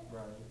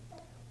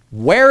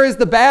 Where is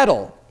the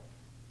battle?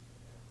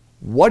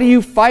 What are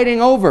you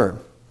fighting over?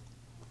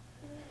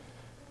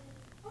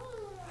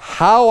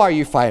 How are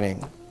you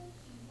fighting?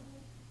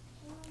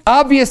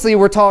 Obviously,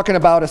 we're talking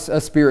about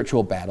a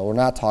spiritual battle. We're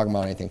not talking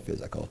about anything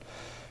physical.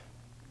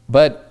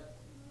 But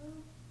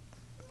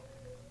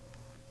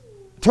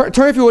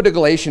turn if you would to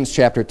Galatians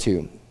chapter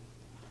 2.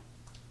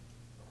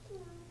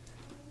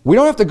 We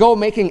don't have to go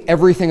making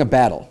everything a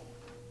battle.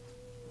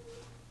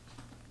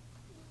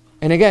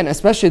 And again,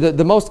 especially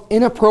the most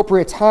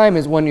inappropriate time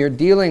is when you're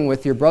dealing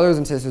with your brothers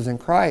and sisters in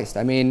Christ.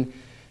 I mean,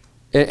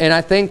 and I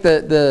think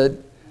that the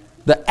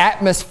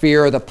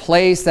atmosphere, or the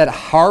place that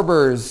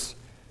harbors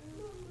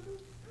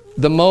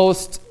the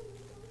most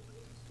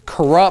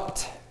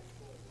corrupt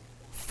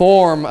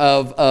form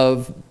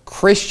of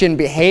Christian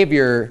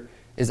behavior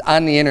is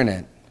on the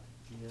internet.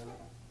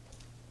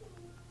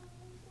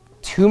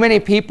 Too many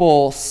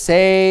people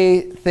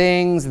say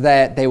things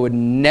that they would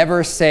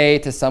never say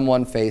to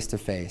someone face to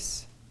face.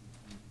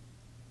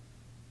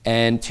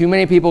 And too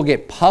many people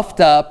get puffed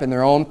up in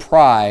their own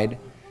pride.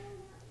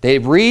 They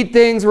read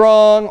things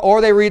wrong or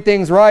they read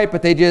things right,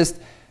 but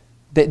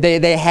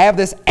they have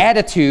this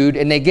attitude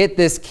and they get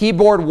this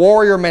keyboard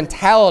warrior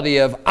mentality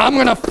of, I'm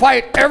going to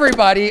fight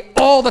everybody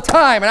all the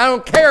time. And I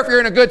don't care if you're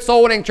in a good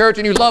soul winning church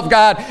and you love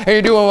God and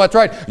you're doing what's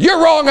right.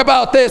 You're wrong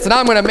about this, and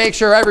I'm going to make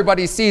sure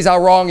everybody sees how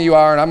wrong you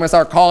are, and I'm going to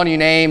start calling you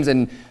names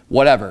and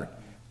whatever.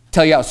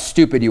 Tell you how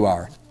stupid you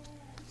are.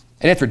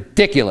 And it's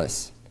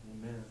ridiculous.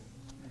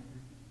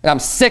 And I'm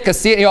sick of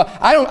seeing,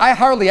 I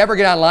hardly ever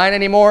get online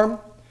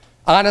anymore.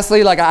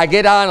 Honestly, like I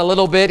get on a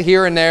little bit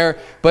here and there,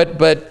 but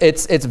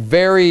it's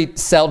very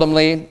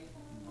seldomly,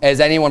 as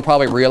anyone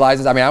probably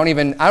realizes. I mean, I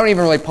don't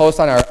even really post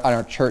on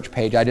our church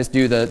page. I just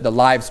do the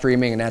live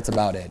streaming, and that's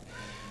about it.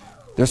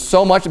 There's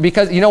so much,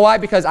 because, you know why?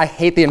 Because I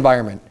hate the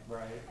environment.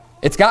 Right.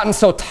 It's gotten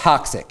so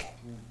toxic.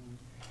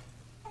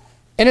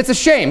 And it's a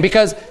shame,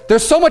 because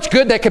there's so much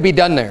good that could be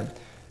done there.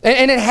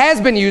 And it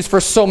has been used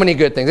for so many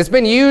good things. It's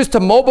been used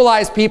to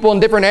mobilize people in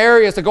different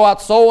areas to go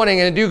out soul winning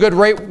and to do good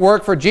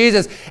work for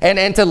Jesus,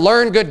 and to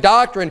learn good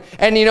doctrine.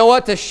 And you know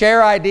what? To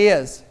share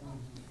ideas.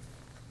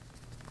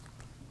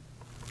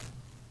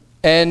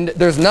 And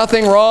there's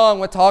nothing wrong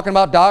with talking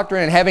about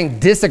doctrine and having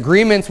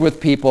disagreements with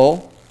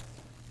people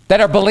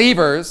that are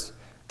believers,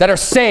 that are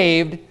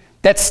saved,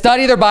 that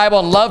study their Bible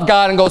and love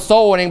God and go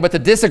soul winning, but to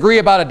disagree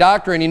about a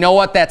doctrine, you know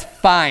what? That's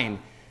fine.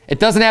 It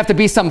doesn't have to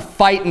be some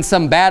fight and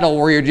some battle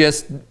where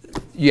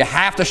you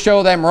have to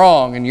show them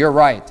wrong and you're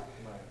right.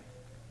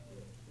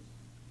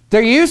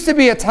 There used to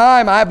be a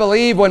time, I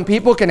believe, when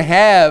people can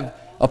have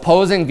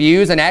opposing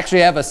views and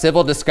actually have a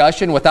civil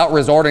discussion without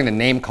resorting to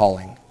name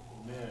calling.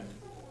 Amen.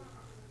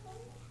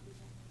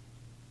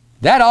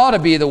 That ought to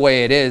be the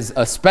way it is,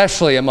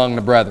 especially among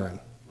the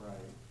brethren. Right.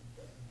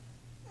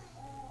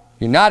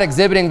 You're not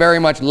exhibiting very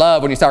much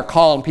love when you start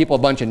calling people a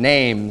bunch of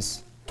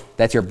names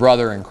that's your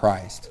brother in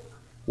Christ.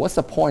 What's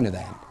the point of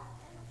that?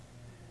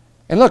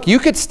 And look, you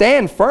could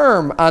stand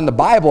firm on the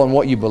Bible and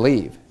what you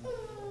believe.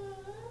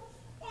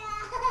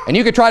 And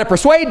you could try to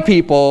persuade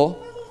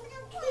people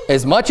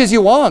as much as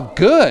you want.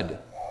 Good.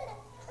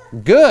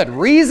 Good.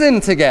 Reason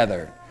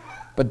together.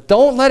 But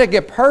don't let it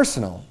get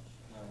personal.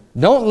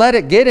 Don't let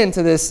it get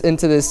into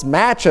this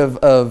match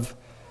of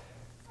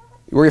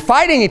where you're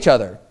fighting each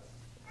other.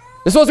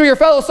 This is supposed to be your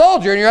fellow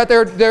soldier, and you're out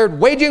there they're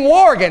waging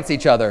war against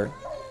each other.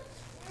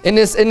 In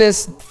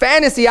this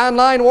fantasy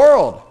online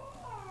world.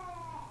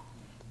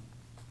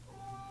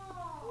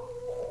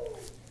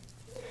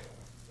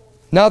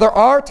 Now, there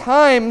are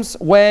times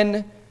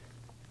when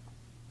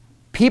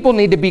people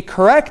need to be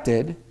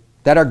corrected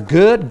that are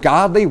good,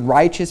 godly,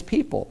 righteous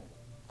people.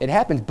 It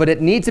happens, but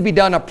it needs to be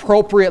done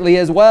appropriately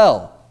as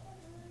well.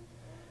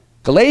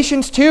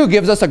 Galatians 2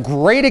 gives us a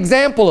great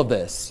example of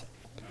this.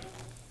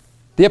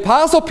 The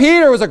Apostle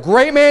Peter was a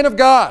great man of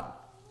God.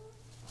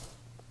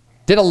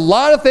 Did a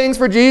lot of things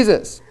for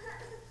Jesus.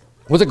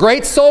 Was a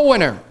great soul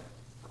winner.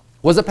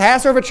 Was a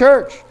pastor of a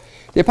church.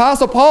 The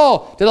Apostle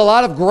Paul did a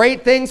lot of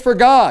great things for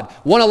God,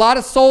 won a lot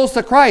of souls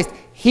to Christ.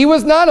 He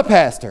was not a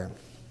pastor.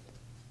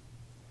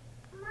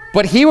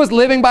 But he was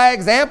living by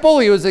example.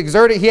 He was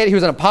exerting, he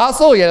was an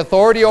apostle. He had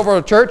authority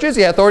over churches.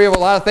 He had authority over a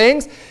lot of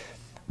things.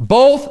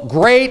 Both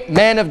great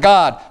men of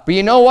God. But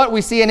you know what?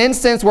 We see an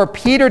instance where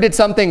Peter did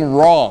something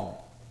wrong.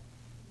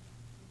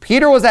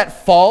 Peter was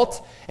at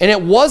fault, and it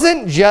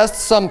wasn't just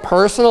some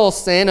personal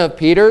sin of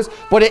Peter's,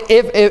 but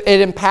it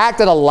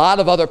impacted a lot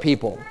of other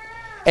people.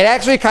 It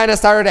actually kind of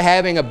started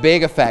having a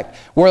big effect,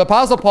 where the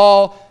Apostle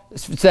Paul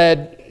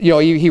said, you know,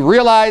 he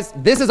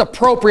realized this is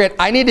appropriate.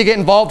 I need to get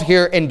involved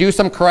here and do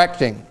some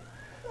correcting.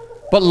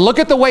 But look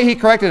at the way he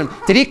corrected him.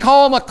 Did he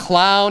call him a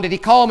clown? Did he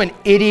call him an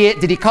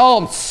idiot? Did he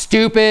call him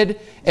stupid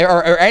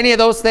or any of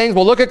those things?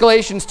 Well, look at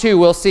Galatians 2.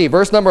 We'll see.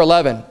 Verse number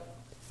 11.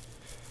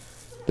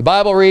 The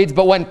Bible reads,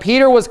 "But when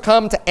Peter was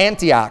come to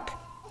Antioch,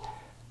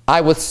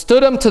 I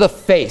withstood him to the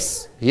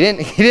face." He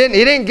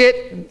didn't get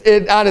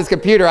it on his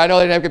computer. I know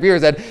they didn't have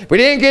computers then, but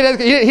he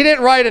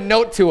didn't write a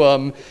note to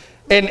him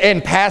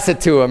and pass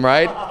it to him,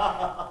 right?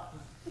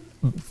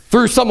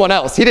 Through someone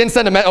else. He didn't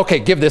send a message, okay,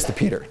 give this to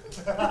Peter.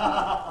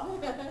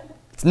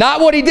 It's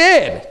not what he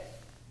did.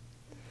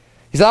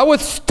 He said, I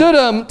withstood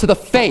him to the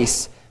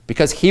face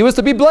because he was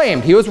to be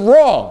blamed. He was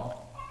wrong.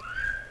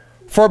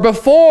 For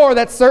before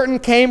that certain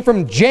came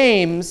from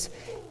James,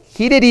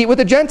 he did eat with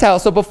the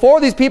Gentiles. So before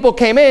these people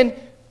came in,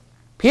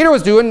 Peter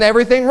was doing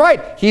everything right.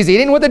 He's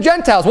eating with the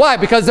Gentiles. Why?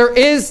 Because there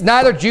is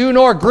neither Jew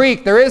nor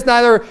Greek. There is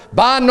neither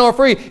bond nor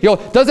free. You know,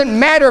 it doesn't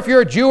matter if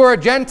you're a Jew or a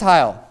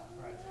Gentile.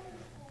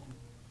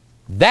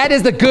 That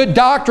is the good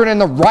doctrine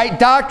and the right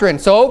doctrine.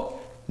 So,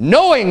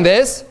 knowing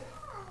this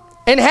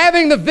and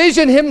having the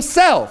vision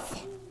himself,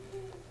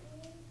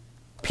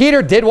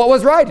 Peter did what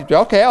was right.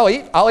 Okay,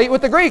 I'll eat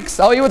with the Greeks.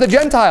 I'll eat with the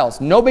Gentiles.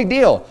 No big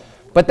deal.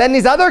 But then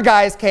these other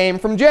guys came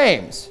from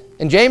James.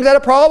 And James had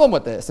a problem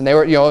with this. And they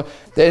were, you know,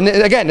 and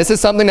again, this is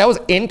something that was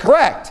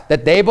incorrect,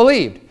 that they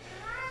believed.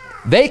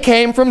 They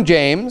came from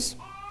James.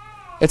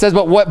 It says,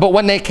 but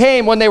when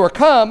they were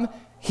come,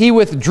 he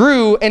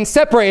withdrew and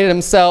separated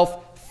himself,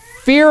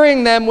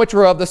 fearing them which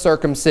were of the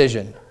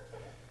circumcision.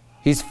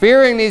 He's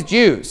fearing these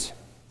Jews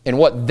and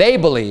what they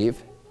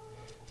believe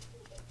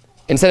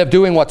instead of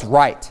doing what's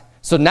right.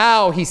 So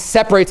now he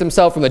separates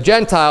himself from the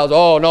Gentiles.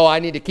 Oh, no, I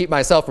need to keep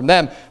myself from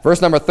them.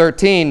 Verse number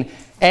 13.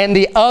 And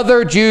the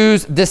other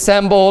Jews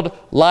dissembled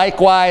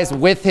likewise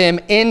with him,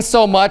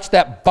 insomuch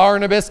that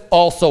Barnabas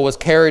also was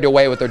carried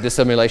away with their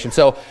dissimulation.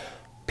 So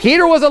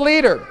Peter was a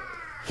leader.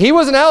 He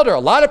was an elder. A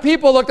lot of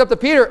people looked up to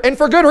Peter, and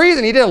for good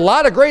reason. He did a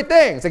lot of great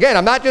things. Again,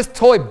 I'm not just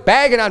totally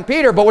bagging on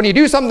Peter, but when you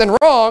do something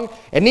wrong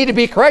and need to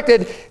be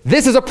corrected,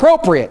 this is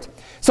appropriate.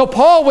 So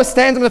Paul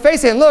withstands him in the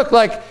face saying, look,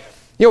 like,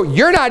 you know,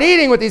 you're not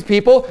eating with these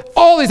people.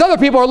 All these other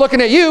people are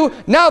looking at you.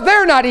 Now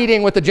they're not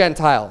eating with the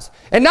Gentiles.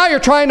 And now you're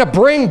trying to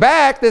bring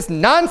back this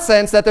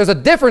nonsense that there's a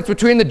difference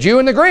between the Jew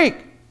and the Greek.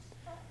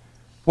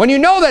 When you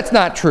know that's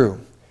not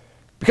true.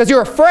 Because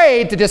you're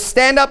afraid to just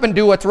stand up and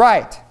do what's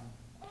right.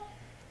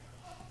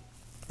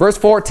 Verse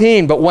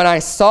 14, but when I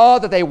saw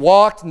that they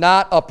walked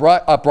not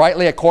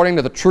uprightly according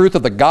to the truth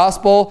of the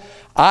gospel,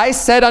 I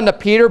said unto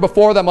Peter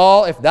before them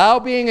all, if thou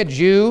being a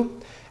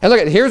Jew, and look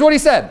at, here's what he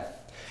said.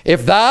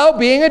 If thou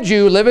being a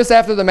Jew livest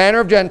after the manner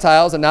of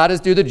Gentiles and not as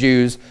do the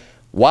Jews,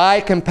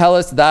 why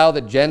compellest thou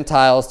the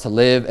Gentiles to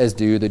live as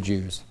do the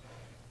Jews?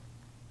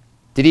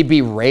 Did he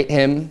berate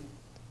him?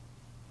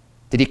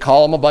 Did he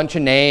call him a bunch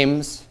of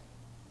names?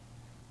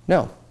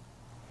 No.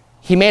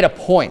 He made a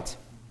point.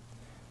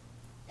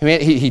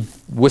 He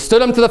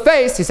withstood him to the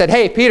face. He said,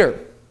 hey, Peter,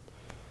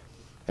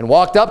 and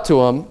walked up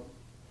to him, and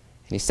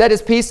he said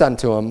his piece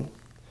unto him,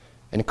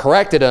 and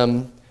corrected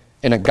him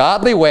in a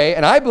godly way,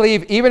 and I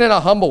believe even in a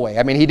humble way.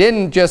 I mean, he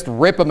didn't just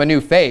rip him a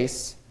new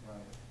face,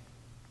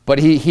 but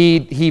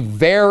he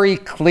very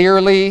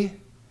clearly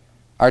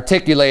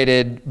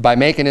articulated by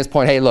making his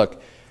point, hey,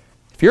 look,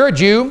 if you're a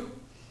Jew,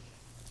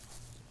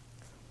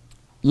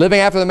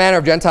 living after the manner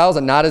of Gentiles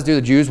and not as do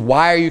the Jews,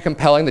 why are you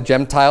compelling the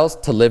Gentiles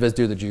to live as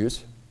do the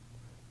Jews?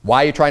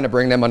 Why are you trying to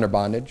bring them under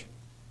bondage?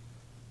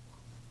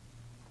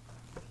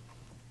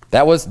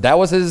 That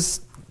was his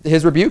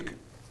rebuke.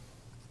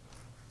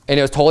 And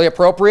it was totally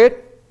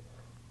appropriate.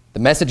 The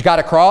message got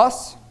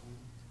across.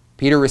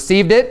 Peter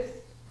received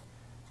it.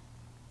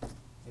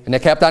 And they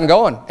kept on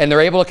going. And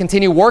they're able to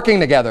continue working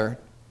together,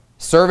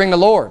 serving the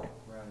Lord.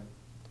 Right.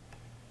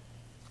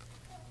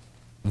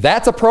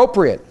 That's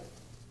appropriate.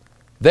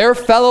 They're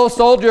fellow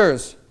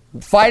soldiers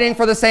fighting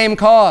for the same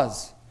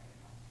cause.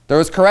 There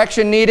was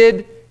correction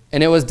needed,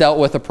 and it was dealt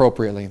with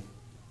appropriately.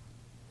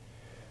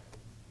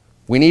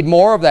 We need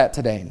more of that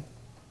today.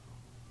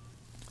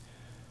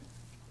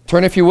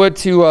 Turn, if you would,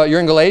 to,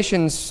 you're in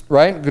Galatians,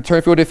 right? Turn,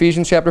 if you would, to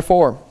Ephesians chapter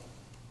 4.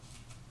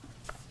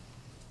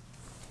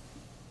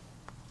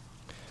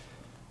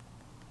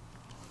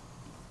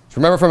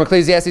 Remember from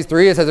Ecclesiastes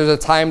 3, it says there's a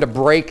time to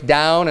break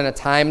down and a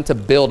time to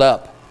build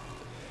up.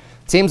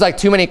 It seems like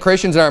too many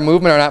Christians in our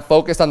movement are not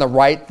focused on the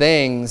right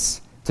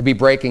things to be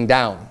breaking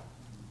down.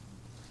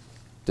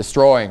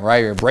 Destroying, right?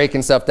 You're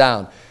breaking stuff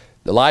down.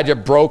 Elijah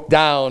broke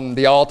down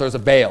the altars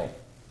of Baal.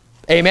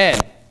 Amen.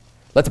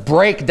 Let's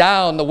break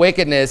down the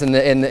wickedness and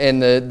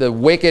the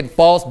wicked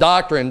false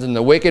doctrines and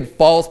the wicked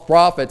false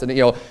prophets.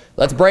 And,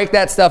 let's break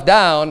that stuff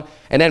down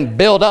and then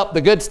build up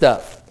the good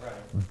stuff.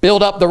 Right.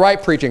 Build up the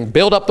right preaching.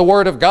 Build up the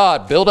Word of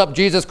God. Build up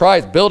Jesus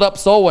Christ. Build up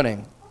soul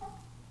winning.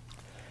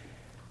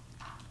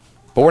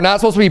 But we're not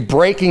supposed to be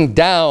breaking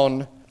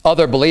down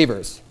other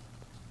believers.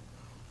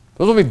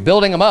 We're supposed to be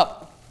building them up.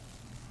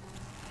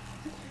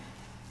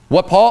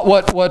 What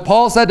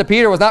Paul said to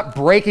Peter was not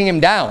breaking him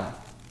down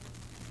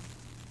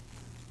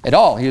at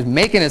all. He was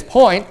making his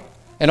point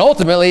and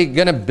ultimately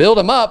going to build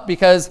him up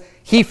because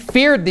he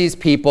feared these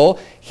people.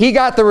 He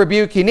got the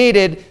rebuke he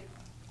needed.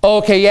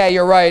 Okay, yeah,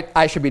 you're right.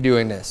 I should be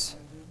doing this.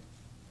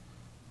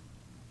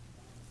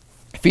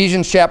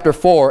 Ephesians chapter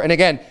 4. And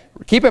again,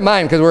 keep in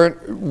mind, because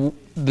we're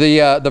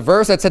the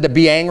verse that said to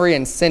be angry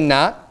and sin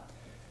not.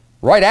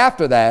 Right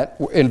after that,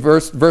 in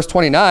verse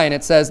 29,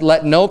 it says,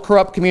 let no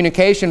corrupt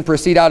communication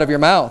proceed out of your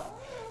mouth,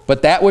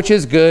 but that which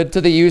is good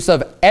to the use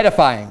of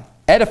edifying.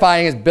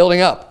 Edifying is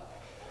building up.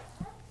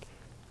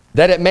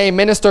 That it may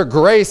minister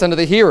grace unto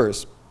the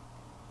hearers.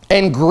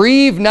 And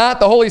grieve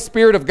not the Holy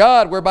Spirit of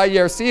God, whereby ye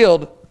are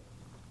sealed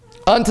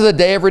unto the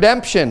day of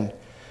redemption.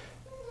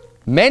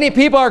 Many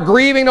people are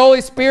grieving the Holy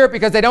Spirit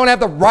because they don't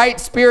have the right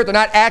spirit. They're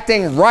not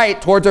acting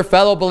right towards their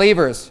fellow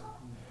believers.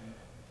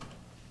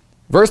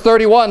 Verse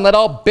 31, let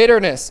all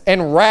bitterness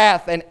and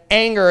wrath and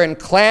anger and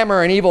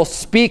clamor and evil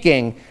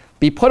speaking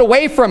be put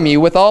away from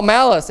you with all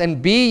malice, and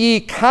be ye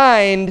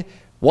kind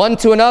one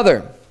to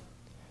another,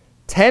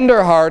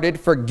 tender-hearted,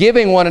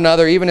 forgiving one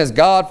another, even as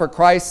God for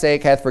Christ's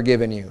sake hath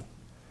forgiven you.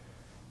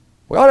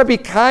 We ought to be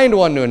kind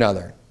one to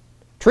another.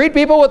 Treat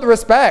people with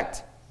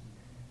respect.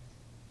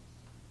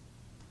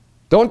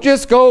 Don't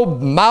just go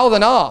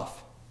mouthing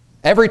off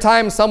every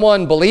time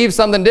someone believes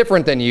something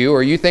different than you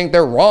or you think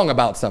they're wrong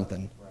about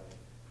something.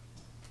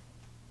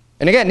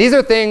 And again, these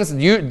are things,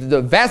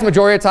 the vast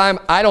majority of the time,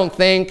 I don't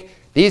think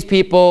these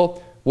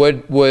people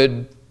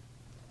would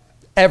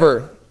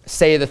ever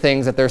say the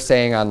things that they're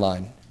saying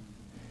online.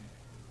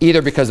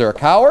 Either because they're a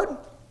coward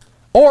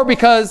or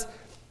because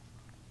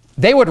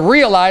they would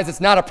realize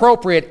it's not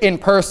appropriate in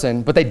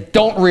person, but they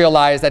don't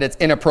realize that it's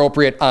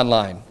inappropriate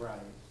online. Right.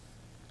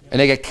 And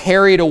they get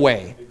carried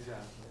away. Exactly.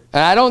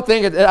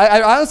 And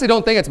I honestly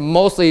don't think it's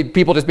mostly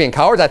people just being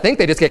cowards. I think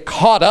they just get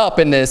caught up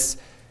in this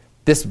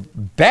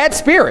bad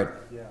spirit.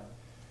 Yeah.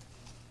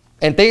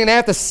 And thinking they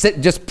have to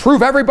just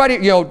prove everybody,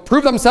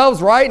 prove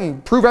themselves right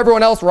and prove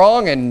everyone else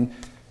wrong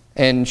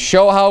and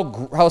show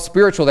how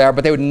spiritual they are.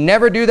 But they would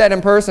never do that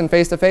in person,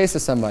 face to face to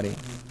somebody.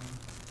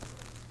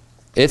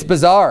 It's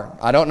bizarre.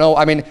 I don't know.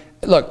 I mean,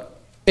 look,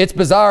 it's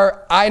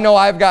bizarre. I know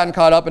I've gotten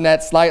caught up in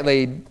that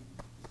slightly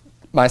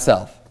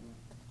myself.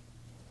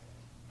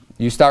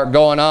 You start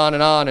going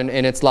on,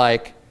 and it's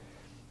like,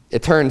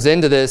 it turns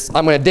into this,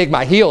 I'm going to dig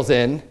my heels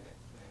in,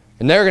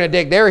 and they're going to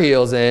dig their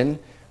heels in,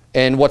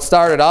 and what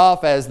started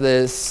off as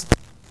this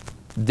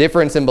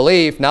difference in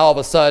belief, now all of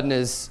a sudden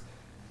is,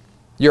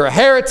 you're a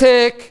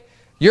heretic,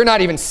 you're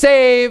not even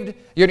saved,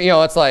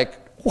 it's like,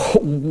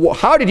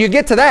 how did you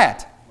get to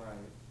that?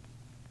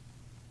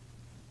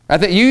 I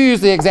think you use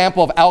the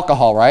example of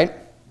alcohol, right?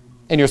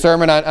 In your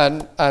sermon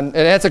and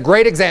that's a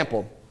great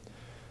example.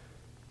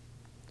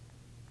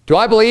 Do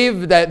I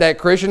believe that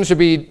Christians should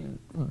be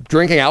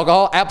drinking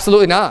alcohol?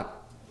 Absolutely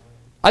not.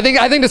 I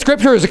think the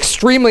scripture is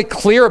extremely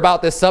clear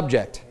about this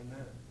subject.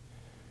 Amen.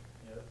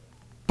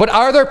 But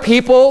are there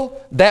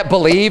people that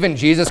believe in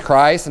Jesus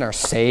Christ and are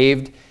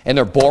saved and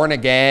they're born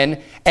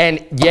again,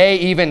 and yea,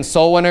 even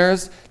soul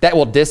winners that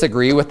will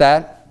disagree with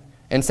that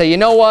and say, you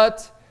know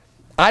what?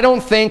 I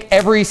don't think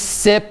every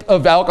sip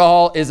of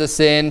alcohol is a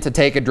sin to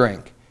take a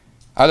drink.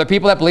 Are there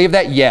people that believe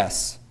that?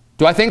 Yes.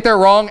 Do I think they're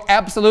wrong?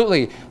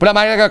 Absolutely. But am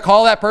I going to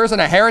call that person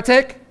a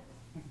heretic?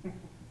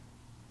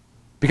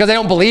 Because they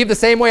don't believe the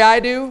same way I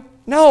do?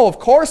 No, of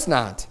course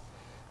not.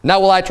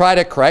 Now, will I try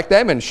to correct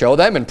them and show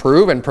them and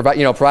prove and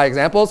provide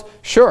examples?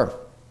 Sure.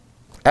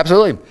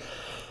 Absolutely.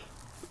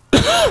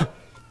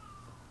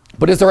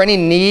 But is there any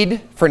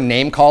need for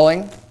name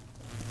calling?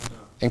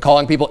 And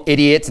calling people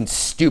idiots and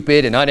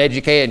stupid and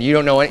uneducated and you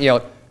don't know any,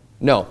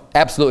 no,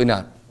 absolutely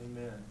not.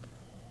 Amen.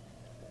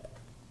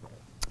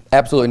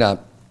 Absolutely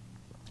not.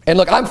 And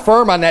look, I'm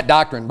firm on that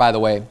doctrine, by the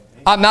way.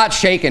 I'm not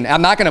shaken.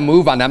 I'm not going to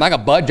move on that. I'm not going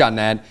to budge on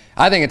that.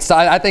 I think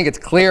it's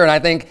clear, and I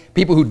think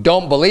people who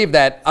don't believe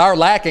that are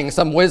lacking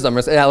some wisdom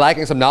or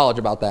lacking some knowledge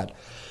about that.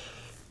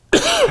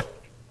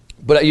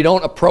 But you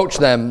don't approach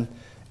them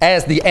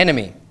as the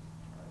enemy.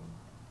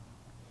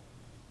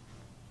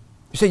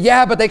 You say,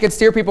 yeah, but they could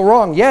steer people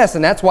wrong. Yes,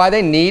 and that's why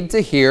they need to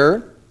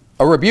hear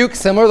a rebuke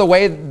similar to the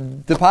way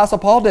the Apostle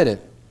Paul did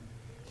it.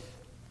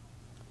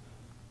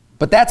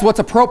 But that's what's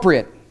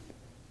appropriate.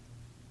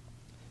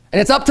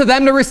 And it's up to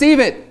them to receive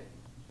it.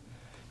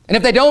 And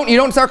if they don't, you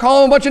don't start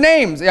calling them a bunch of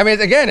names. I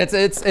mean, again,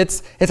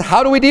 it's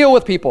how do we deal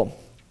with people?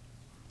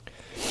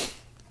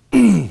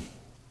 Turn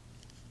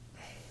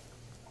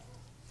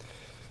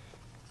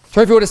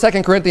if you would to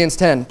 2 Corinthians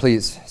 10,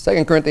 please.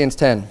 2 Corinthians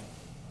 10.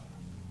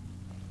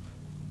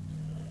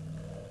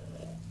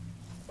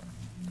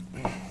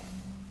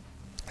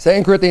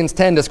 2 Corinthians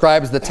 10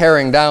 describes the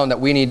tearing down that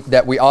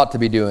we ought to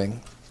be doing.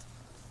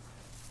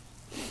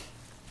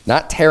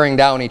 Not tearing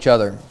down each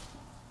other.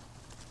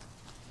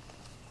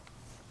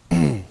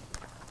 2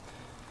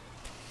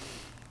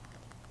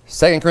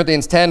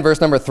 Corinthians 10, verse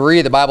number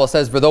 3, the Bible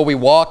says, "For though we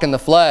walk in the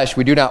flesh,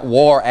 we do not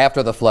war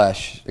after the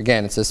flesh."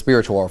 Again, it's a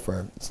spiritual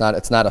warfare. It's not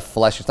a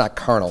flesh, it's not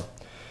carnal.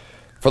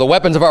 "For the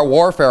weapons of our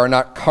warfare are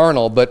not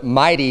carnal, but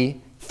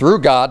mighty through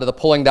God to the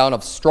pulling down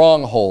of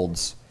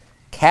strongholds,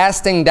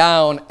 casting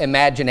down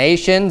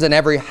imaginations and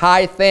every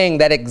high thing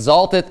that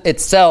exalteth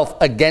itself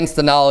against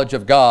the knowledge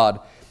of God,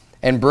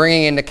 and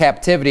bringing into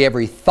captivity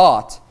every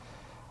thought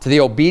to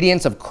the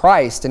obedience of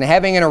Christ, and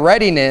having in a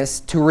readiness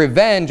to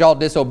revenge all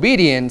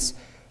disobedience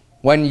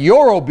when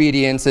your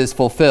obedience is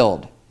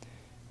fulfilled.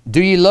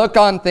 Do ye look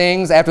on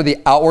things after the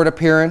outward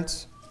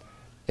appearance?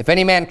 If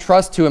any man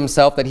trust to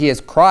himself that he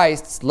is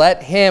Christ's,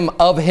 let him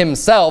of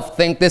himself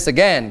think this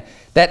again,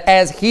 that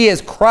as he is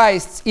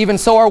Christ's, even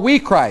so are we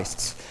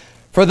Christ's.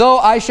 For though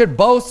I should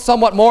boast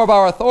somewhat more of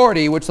our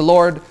authority, which the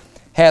Lord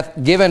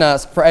hath given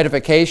us for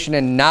edification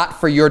and not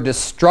for your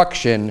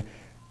destruction,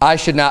 I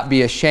should not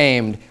be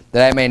ashamed,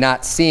 that I may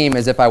not seem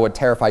as if I would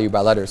terrify you by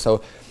letters."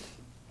 So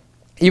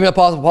even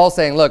Apostle Paul is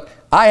saying, look,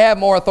 I have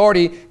more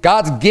authority.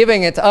 God's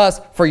giving it to us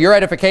for your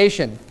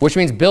edification, which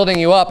means building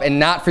you up and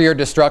not for your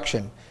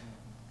destruction.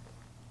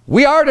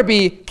 We are to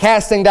be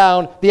casting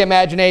down the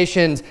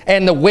imaginations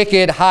and the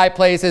wicked high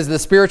places, the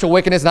spiritual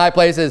wickedness in high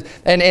places,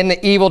 and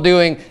the evil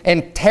doing,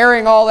 and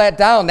tearing all that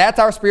down. That's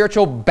our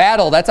spiritual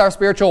battle. That's our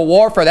spiritual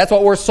warfare. That's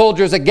what we're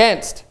soldiers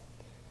against.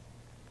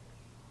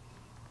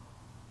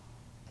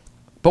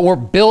 But we're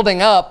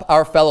building up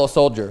our fellow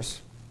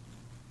soldiers,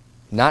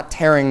 not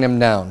tearing them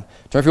down.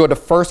 Turn if you would to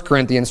 1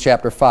 Corinthians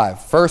chapter 5.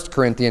 1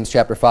 Corinthians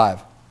chapter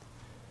 5.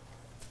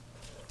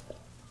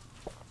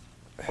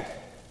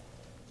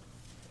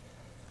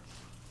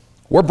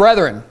 We're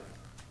brethren.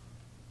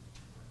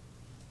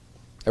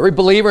 Every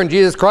believer in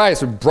Jesus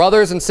Christ, we're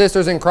brothers and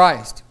sisters in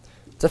Christ.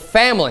 It's a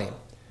family.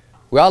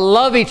 We all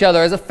love each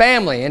other as a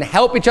family and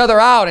help each other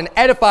out and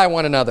edify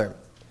one another.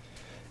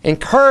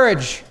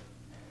 Encourage.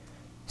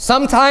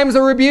 Sometimes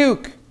a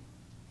rebuke.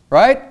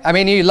 Right? I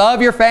mean, you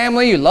love your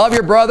family, you love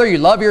your brother, you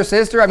love your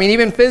sister. I mean,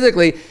 even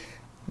physically,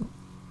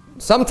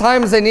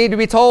 sometimes they need to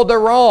be told they're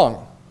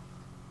wrong.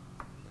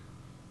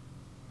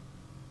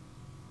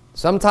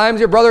 Sometimes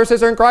your brother or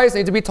sister in Christ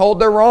needs to be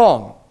told they're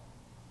wrong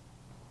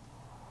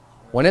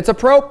when it's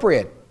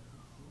appropriate,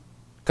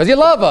 because you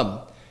love them.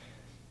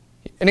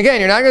 And again,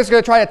 you're not just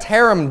going to try to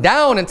tear them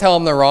down and tell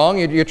them they're wrong.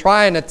 You're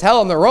trying to tell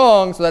them they're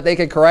wrong so that they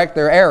can correct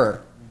their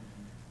error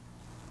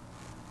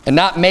and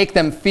not make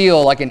them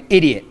feel like an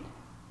idiot.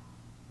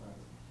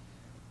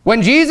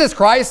 When Jesus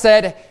Christ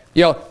said,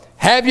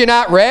 have you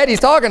not read? He's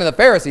talking to the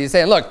Pharisees. He's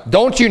saying, look,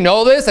 don't you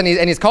know this? And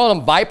he's calling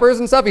them vipers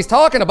and stuff. He's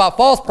talking about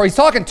he's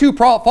talking to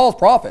false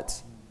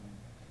prophets.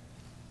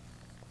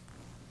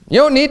 You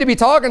don't need to be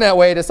talking that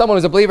way to someone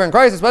who's a believer in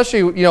Christ,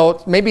 especially,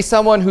 maybe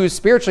someone who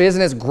spiritually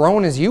isn't as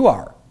grown as you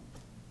are.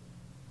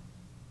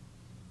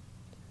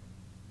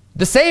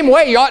 The same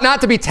way you ought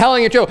not to be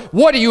telling your children,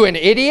 what are you, an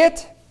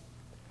idiot?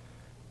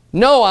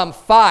 No, I'm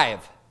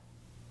 5.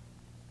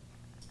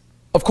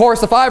 Of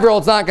course, the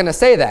 5-year-old's not going to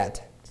say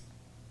that.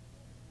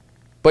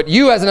 But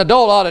you as an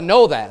adult ought to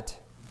know that.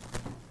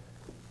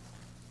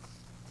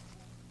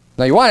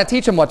 Now you want to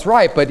teach them what's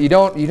right, but you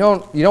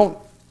don't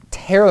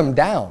tear them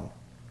down.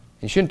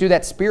 You shouldn't do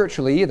that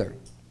spiritually either.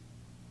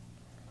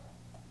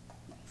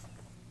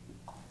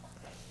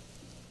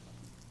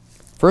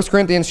 1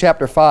 Corinthians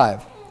chapter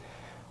 5.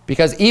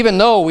 Because even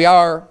though we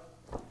are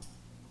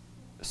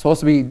supposed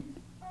to be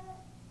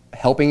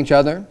helping each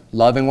other,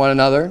 loving one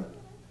another,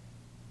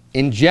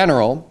 in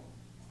general,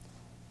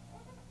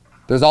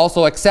 there's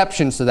also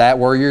exceptions to that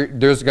where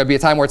there's going to be a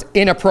time where it's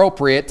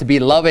inappropriate to be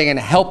loving and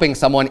helping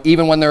someone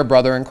even when they're a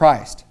brother in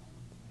Christ.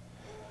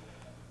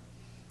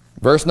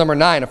 Verse number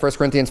 9 of 1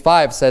 Corinthians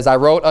 5 says, "I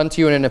wrote unto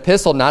you in an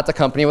epistle not to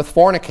company with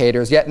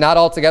fornicators, yet not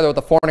altogether with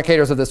the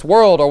fornicators of this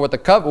world, or with the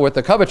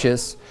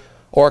covetous,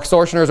 or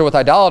extortioners, or with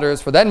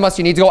idolaters, for then must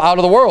you needs go out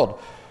of the world.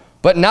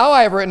 But now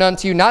I have written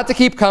unto you not to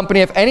keep company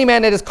if any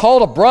man that is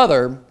called a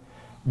brother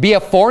be a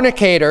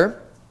fornicator,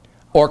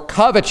 or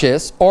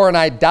covetous, or an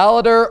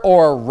idolater,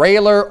 or a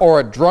railer, or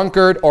a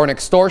drunkard, or an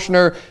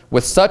extortioner,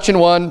 with such an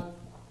one,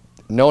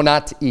 no,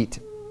 not to eat.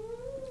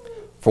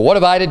 For what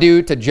have I to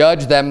do to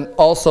judge them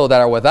also that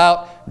are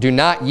without? Do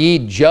not ye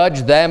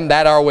judge them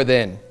that are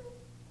within.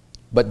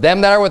 But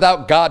them that are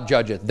without God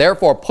judgeth.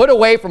 Therefore put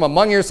away from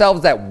among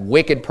yourselves that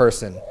wicked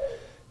person."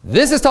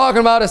 This is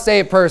talking about a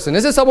saved person.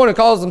 This is someone who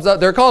calls themselves,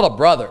 they're called a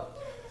brother.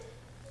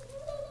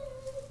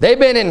 They've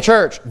been in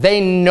church.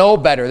 They know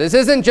better. This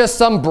isn't just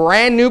some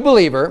brand new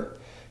believer.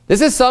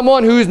 This is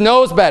someone who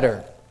knows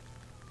better.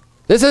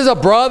 This is a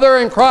brother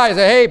in Christ.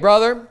 Hey,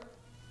 brother.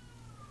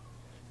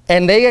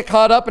 And they get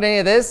caught up in any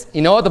of this.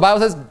 You know what the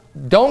Bible says?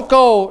 Don't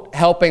go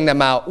helping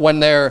them out when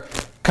they're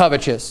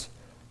covetous,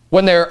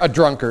 when they're a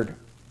drunkard,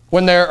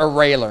 when they're a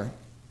railer.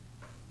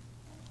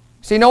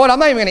 So you know what? I'm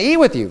not even going to eat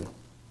with you.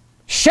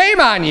 Shame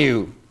on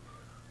you.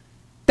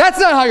 That's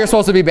not how you're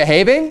supposed to be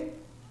behaving.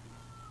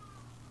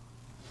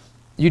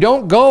 You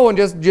don't go and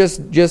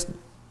just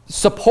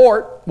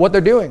support what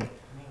they're doing.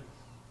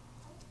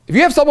 If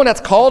you have someone that's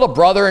called a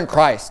brother in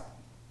Christ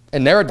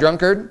and they're a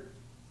drunkard,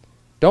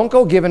 don't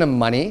go giving them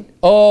money.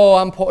 Oh,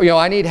 I'm poor,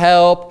 I need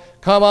help.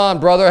 Come on,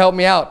 brother, help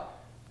me out.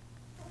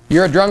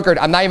 You're a drunkard.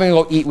 I'm not even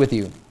going to go eat with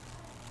you.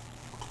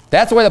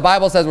 That's the way the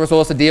Bible says we're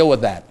supposed to deal with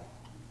that.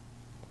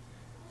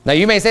 Now,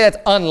 you may say that's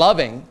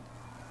unloving,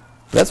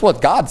 but that's what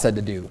God said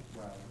to do.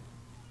 Right.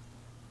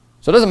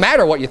 So it doesn't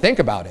matter what you think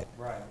about it.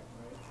 Right.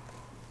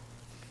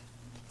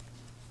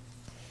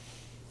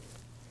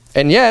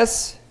 And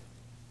yes,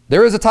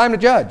 there is a time to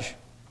judge.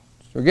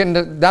 So we're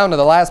getting down to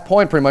the last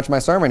point, pretty much, of my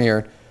sermon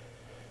here.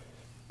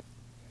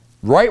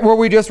 Right where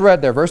we just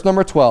read there, verse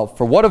number 12.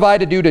 For what have I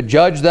to do to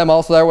judge them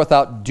also that are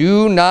without?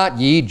 Do not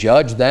ye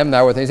judge them that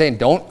are without. He's saying,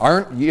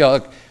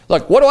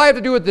 look, what do I have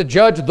to do with to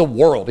judge the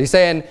world? He's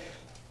saying,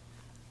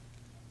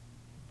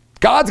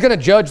 God's going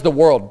to judge the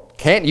world.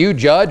 Can't you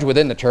judge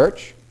within the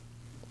church?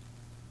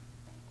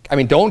 I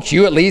mean, don't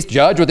you at least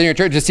judge within your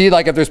church to see,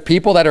 like, if there's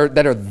people that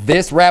are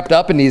this wrapped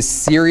up in these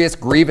serious,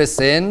 grievous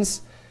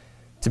sins,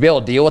 to be able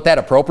to deal with that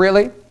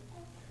appropriately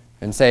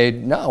and say,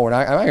 no, I'm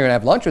not going to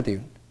have lunch with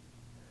you.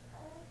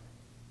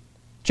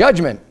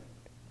 Judgment.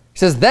 He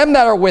says, them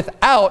that are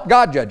without,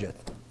 God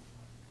judgeth.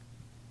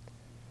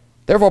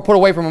 Therefore, put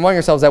away from among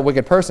yourselves that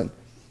wicked person.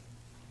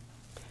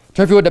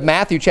 Turn, if you would, to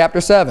Matthew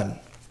chapter 7.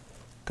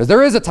 Because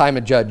there is a time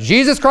to judge.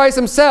 Jesus Christ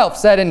himself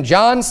said in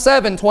John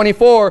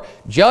 7:24,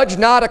 judge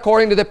not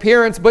according to the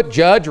appearance, but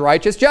judge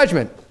righteous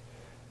judgment.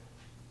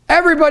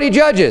 Everybody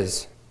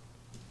judges.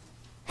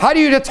 How do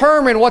you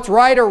determine what's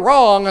right or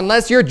wrong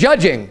unless you're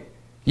judging?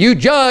 You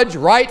judge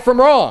right from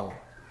wrong.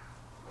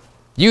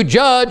 You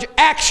judge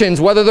actions,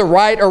 whether they're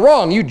right or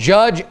wrong. You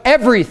judge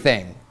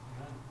everything.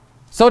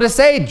 So to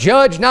say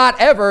judge not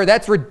ever,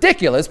 that's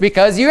ridiculous,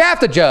 because you have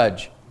to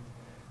judge.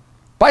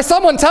 By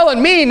someone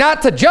telling me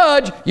not to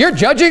judge, you're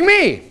judging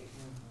me.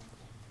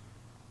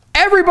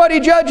 Everybody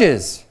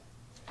judges.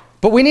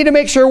 But we need to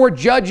make sure we're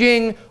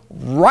judging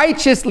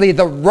righteously,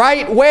 the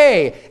right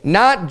way,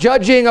 not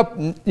judging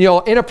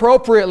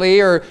inappropriately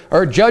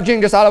or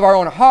judging just out of our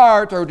own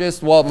heart or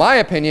just, well, my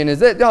opinion is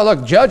that. No,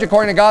 look, judge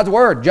according to God's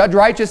word. Judge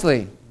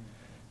righteously.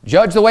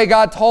 Judge the way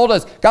God told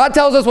us. God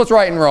tells us what's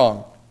right and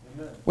wrong.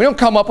 Amen. We don't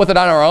come up with it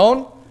on our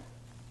own.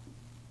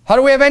 How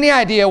do we have any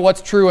idea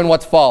what's true and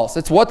what's false?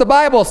 It's what the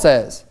Bible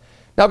says.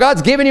 Now,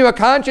 God's given you a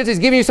conscience. He's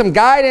giving you some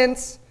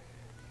guidance.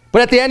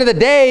 But at the end of the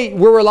day,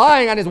 we're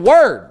relying on his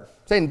word,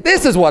 saying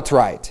this is what's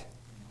right.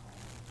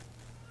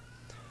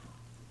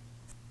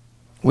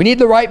 We need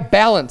the right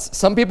balance.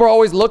 Some people are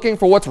always looking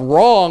for what's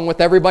wrong with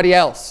everybody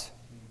else.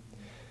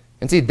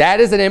 And see, that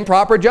is an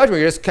improper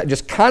judgment. You're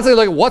just constantly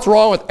looking at what's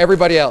wrong with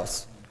everybody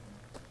else.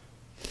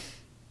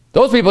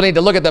 Those people need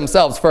to look at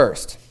themselves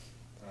first.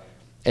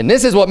 And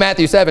this is what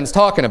Matthew 7 is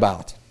talking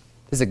about.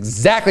 This is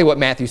exactly what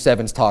Matthew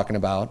 7 is talking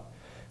about.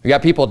 We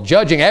got people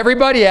judging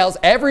everybody else,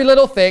 every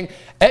little thing.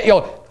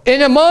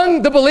 And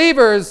among the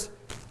believers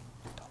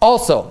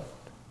also.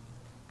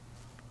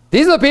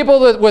 These are the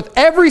people that with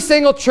every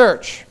single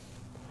church.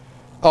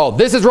 Oh,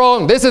 this is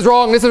wrong, this is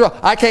wrong, this is wrong.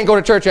 I can't go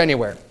to church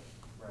anywhere.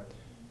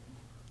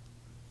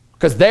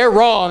 Because they're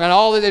wrong and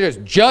all they're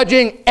just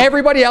judging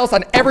everybody else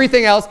on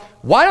everything else.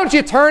 Why don't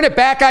you turn it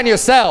back on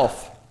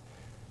yourself?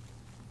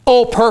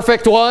 Oh,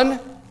 perfect one.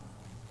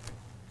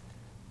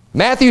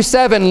 Matthew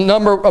 7,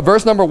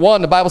 verse number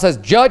 1, the Bible says,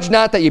 judge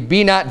not that you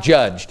be not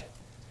judged.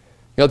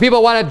 The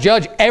people want to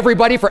judge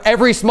everybody for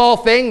every small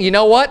thing. You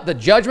know what? The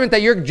judgment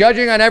that you're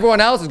judging on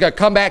everyone else is going to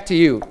come back to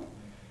you.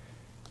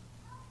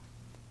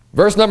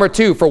 Verse number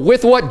 2, for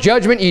with what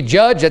judgment ye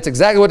judge, that's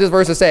exactly what this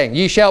verse is saying,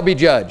 ye shall be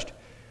judged.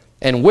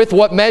 And with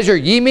what measure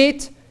ye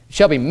meet, it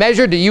shall be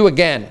measured to you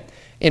again.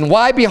 And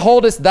why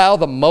beholdest thou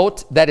the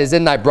mote that is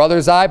in thy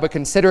brother's eye, but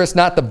considerest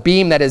not the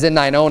beam that is in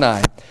thine own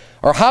eye?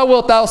 Or how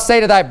wilt thou say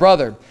to thy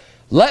brother,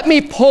 let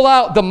me pull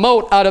out the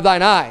mote out of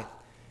thine eye?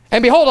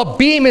 And behold, a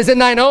beam is in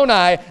thine own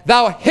eye,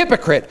 thou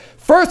hypocrite.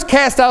 First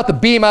cast out the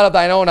beam out of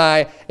thine own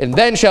eye, and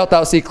then shalt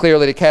thou see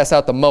clearly to cast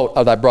out the mote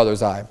of thy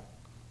brother's eye.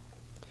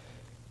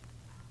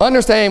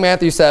 Understanding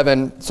Matthew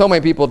 7, so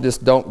many people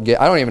just don't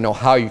get, I don't even know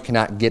how you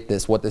cannot get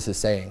this, what this is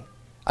saying.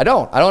 I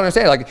don't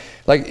understand.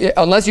 Like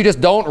unless you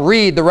just don't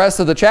read the rest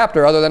of the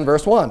chapter other than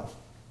verse 1.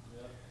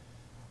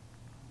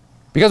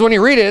 Because when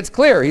you read it, it's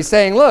clear. He's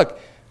saying, look,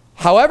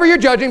 however you're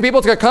judging people,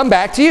 it's going to come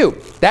back to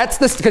you. That's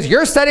because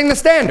you're setting the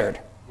standard.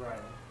 Right.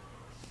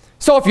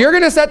 So if you're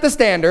going to set the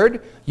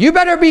standard, you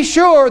better be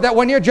sure that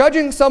when you're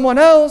judging someone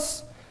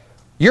else,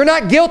 you're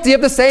not guilty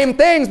of the same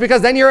things,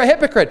 because then you're a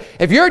hypocrite.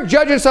 If you're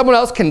judging someone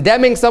else,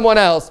 condemning someone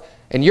else,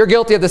 and you're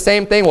guilty of the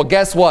same thing, well,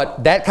 guess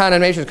what? That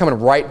condemnation is coming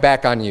right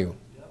back on you.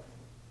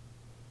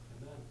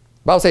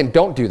 The Bible's saying,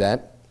 don't do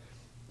that.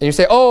 And you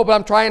say, oh, but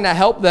I'm trying to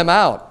help them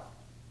out.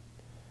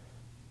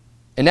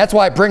 And that's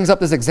why it brings up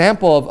this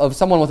example of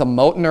someone with a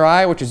mote in their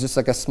eye, which is just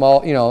like a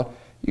small, you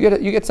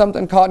get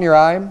something caught in your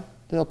eye, a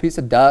little piece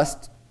of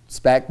dust,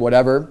 speck,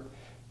 whatever.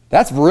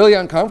 That's really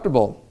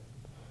uncomfortable.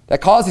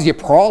 That causes you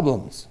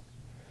problems.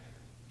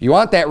 You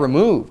want that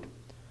removed.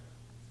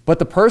 But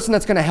the person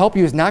that's going to help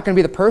you is not going to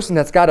be the person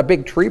that's got a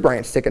big tree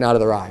branch sticking out of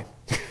their eye.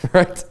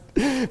 Right?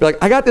 Be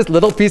like, I got this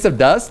little piece of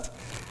dust.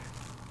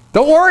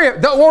 Don't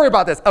worry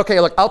about this. Okay,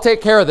 look, I'll take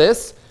care of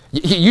this.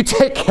 You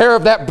take care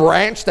of that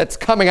branch that's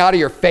coming out of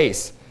your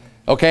face.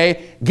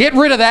 Okay? Get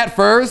rid of that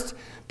first,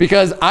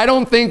 because I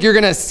don't think you're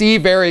going to see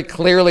very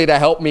clearly to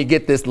help me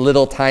get this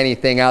little tiny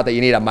thing out that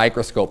you need a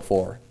microscope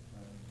for.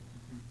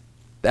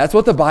 That's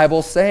what the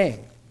Bible's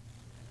saying.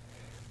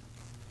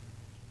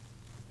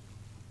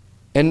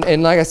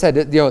 And like I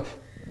said,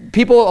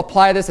 people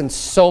apply this in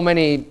so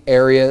many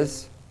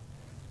areas.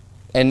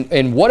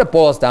 And what it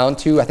boils down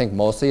to, I think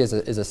mostly, is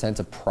a sense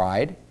of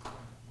pride,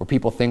 where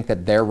people think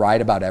that they're right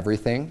about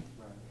everything.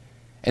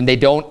 And they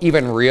don't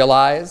even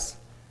realize,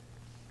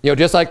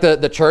 just like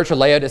the church of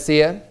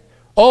Laodicea,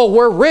 oh,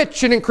 we're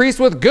rich and increased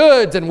with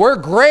goods, and we're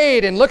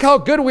great, and look how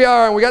good we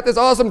are, and we got this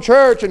awesome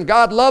church, and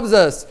God loves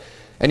us.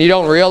 And you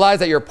don't realize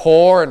that you're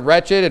poor and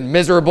wretched and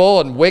miserable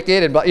and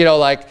wicked, and you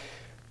don't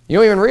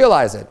even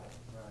realize it.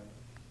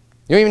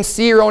 You don't even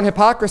see your own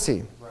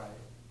hypocrisy. Right.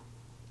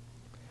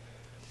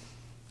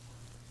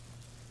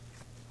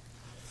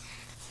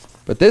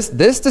 But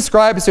this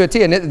describes to a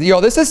T, and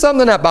this is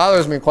something that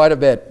bothers me quite a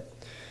bit.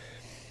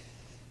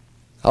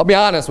 I'll be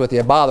honest with you,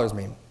 it bothers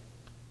me.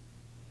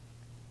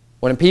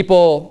 When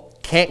people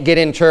can't get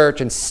in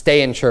church and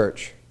stay in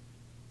church.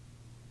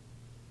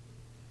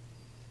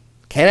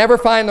 Can't ever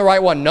find the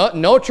right one.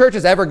 No church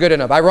is ever good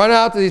enough. I run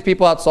out to these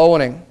people out soul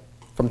winning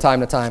from time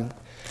to time.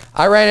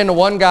 I ran into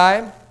one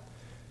guy.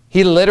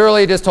 He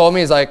literally just told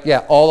me, he's like, yeah,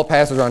 all the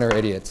pastors around here are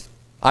idiots.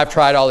 I've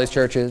tried all these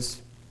churches.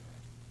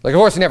 Like, of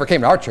course, he never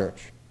came to our church.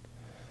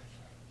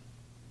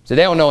 So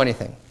they don't know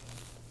anything.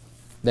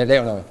 They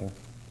don't know anything.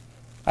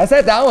 I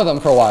sat down with him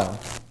for a while,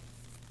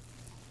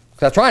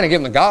 because I was trying to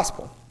give him the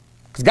gospel.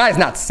 Because the guy's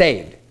not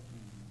saved.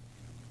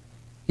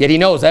 Yet he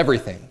knows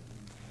everything.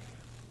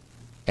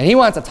 And he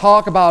wants to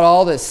talk about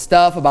all this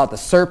stuff about the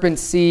serpent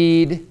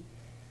seed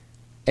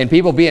and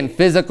people being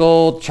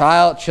physical,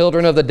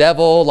 children of the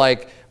devil,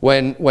 like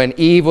when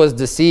Eve was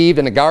deceived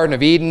in the Garden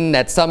of Eden,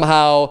 that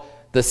somehow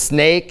the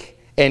snake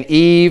and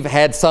Eve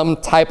had some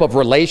type of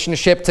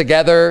relationship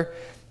together,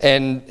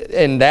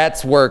 and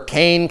that's where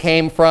Cain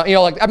came from.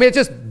 It's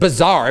just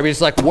bizarre.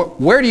 It's like,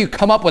 where do you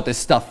come up with this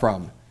stuff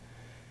from?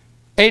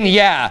 And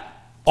yeah,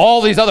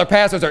 all these other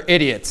pastors are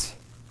idiots.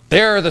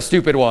 They're the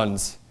stupid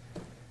ones.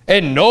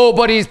 And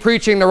nobody's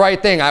preaching the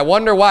right thing. I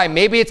wonder why.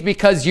 Maybe it's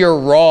because you're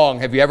wrong.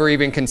 Have you ever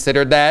even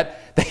considered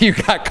that? That you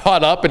got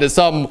caught up into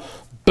some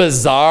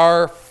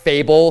bizarre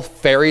fable,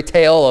 fairy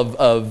tale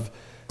of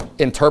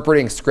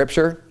interpreting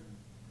Scripture?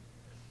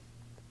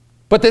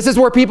 But this is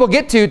where people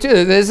get to,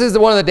 too. This is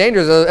one of the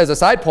dangers, as a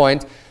side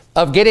point,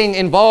 of getting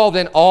involved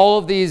in all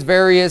of these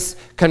various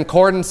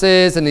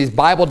concordances and these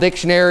Bible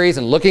dictionaries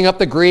and looking up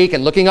the Greek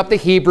and looking up the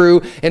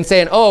Hebrew and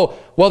saying, oh,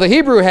 well, the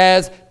Hebrew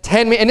has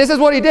 10, and this is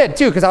what he did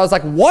too, because I was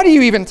like, what are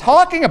you even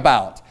talking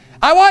about?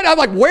 I'm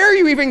like, where are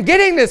you even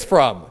getting this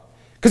from?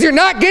 Because you're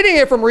not getting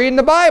it from reading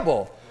the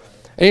Bible.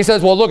 And he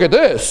says, well, look at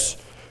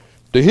this.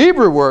 The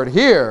Hebrew word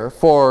here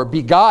for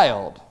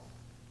beguiled,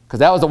 because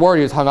that was the word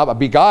he was hung up on,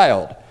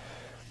 beguiled.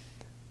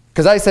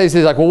 Because I say, he's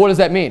like, well, what does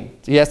that mean?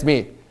 He asked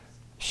me.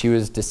 She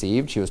was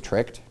deceived, she was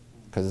tricked,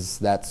 because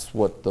that's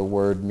what the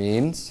word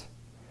means.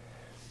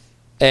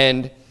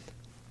 And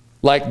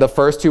like the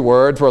first two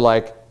words were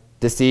like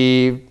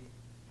deceive,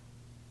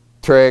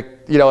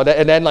 trick,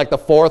 and then like the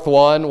fourth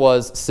one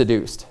was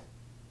seduced.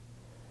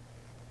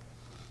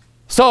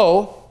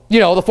 So,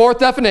 the fourth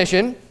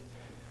definition,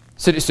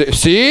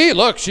 see,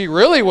 look, she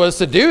really was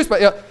seduced.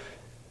 But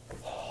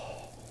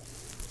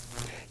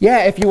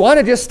yeah, if you want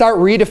to just start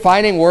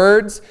redefining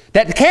words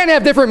that can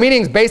have different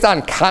meanings based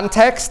on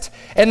context,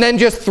 and then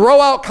just throw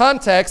out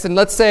context, and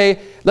let's play,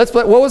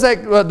 what was that,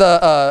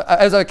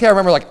 as I can't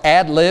remember, like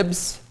ad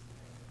libs,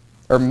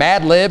 or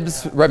mad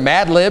libs,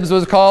 mad libs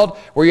was called,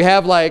 where you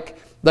have like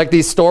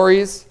these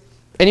stories,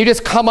 and you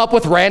just come up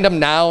with random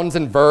nouns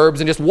and verbs,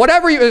 and just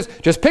whatever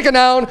just pick a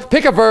noun,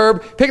 pick a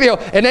verb,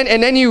 and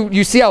then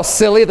you see how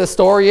silly the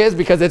story is,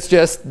 because it's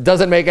just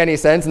doesn't make any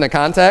sense in the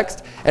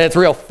context, and it's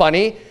real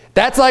funny.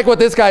 That's like what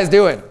this guy's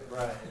doing.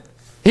 Right.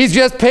 He's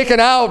just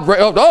picking out,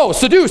 oh,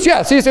 seduce,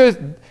 yeah, see,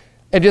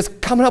 and just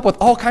coming up with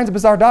all kinds of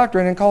bizarre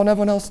doctrine and calling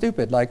everyone else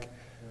stupid. Like,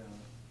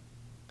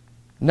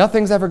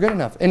 nothing's ever good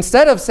enough.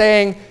 Instead of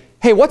saying,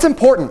 hey, what's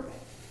important?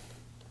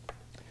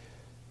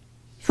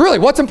 Really,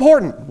 what's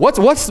important?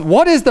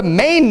 What is the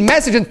main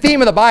message and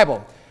theme of the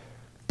Bible?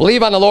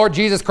 Believe on the Lord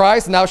Jesus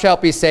Christ, and thou shalt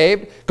be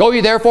saved. Go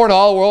ye therefore into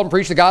all the world and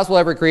preach the gospel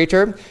to every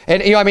creature.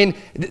 And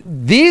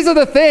these are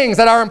the things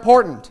that are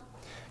important.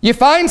 You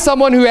find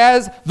someone who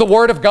has the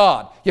Word of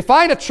God. You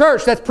find a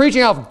church that's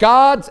preaching out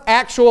God's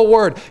actual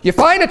Word. You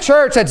find a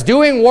church that's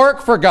doing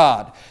work for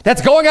God, that's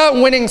going out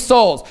and winning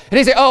souls. And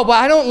you say, oh, but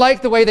I don't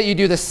like the way that you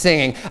do the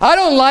singing. I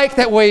don't like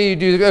that way you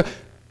do.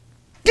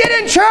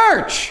 Get in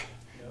church.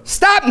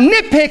 Stop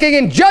nitpicking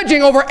and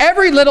judging over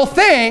every little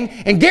thing,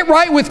 and get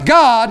right with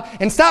God,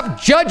 and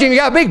stop judging. You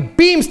got a big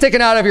beam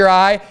sticking out of your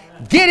eye.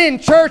 Get in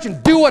church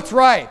and do what's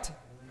right.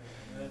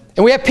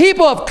 And we have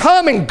people who have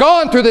come and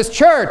gone through this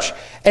church,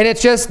 and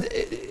it's just,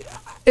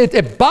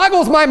 it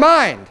boggles my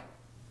mind.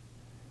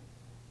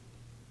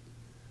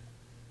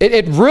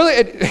 It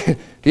really,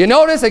 do you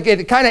notice?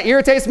 It kind of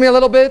irritates me a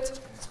little bit.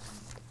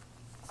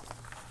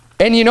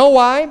 And you know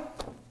why?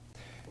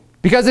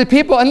 Because the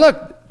people, and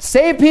look,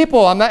 saved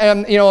people, I'm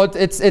not, you know,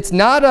 it's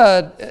not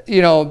a,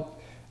 you know,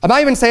 I'm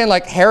not even saying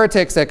like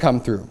heretics that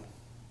come through.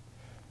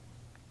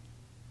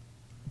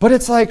 But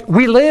it's like,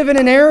 we live in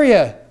an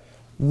area.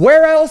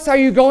 Where else are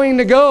you going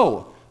to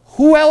go?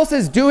 Who else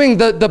is doing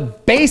the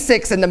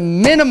basics and the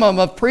minimum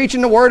of preaching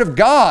the Word of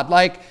God?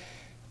 Like,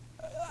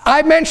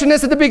 I mentioned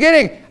this at the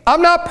beginning.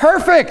 I'm not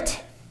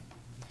perfect.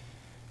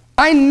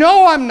 I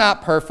know I'm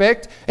not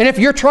perfect. And if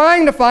you're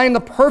trying to find the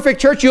perfect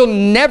church, you'll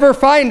never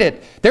find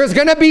it. There's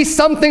going to be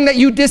something that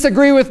you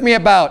disagree with me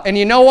about. And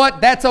you know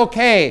what? That's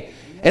okay.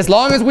 As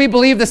long as we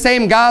believe the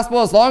same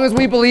gospel, as long as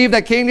we believe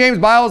that King James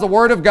Bible is the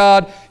Word of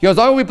God, you know, as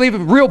long as we believe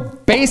in real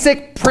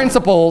basic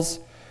principles,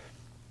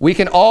 we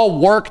can all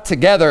work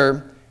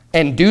together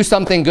and do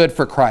something good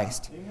for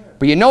Christ. Amen.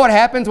 But you know what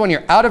happens when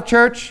you're out of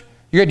church?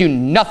 You're going to do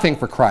nothing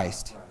for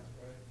Christ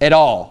at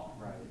all.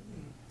 Right.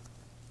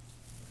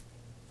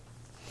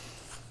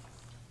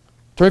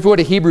 Turn forward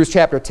to Hebrews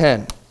chapter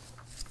 10.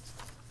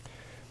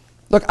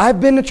 Look,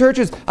 I've been to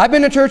churches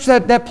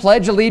that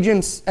pledge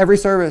allegiance every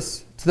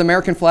service to the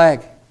American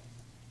flag.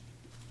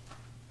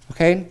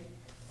 Okay?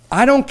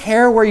 I don't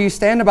care where you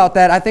stand about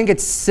that. I think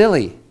it's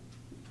silly.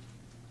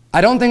 I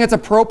don't think it's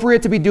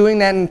appropriate to be doing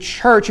that in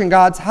church in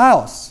God's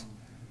house.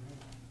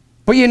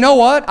 But you know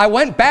what? I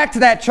went back to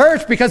that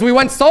church because we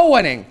went soul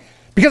winning.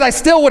 Because I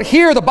still would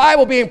hear the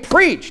Bible being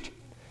preached.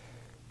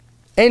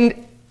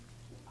 And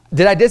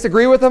did I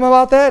disagree with them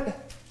about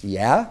that?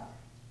 Yeah.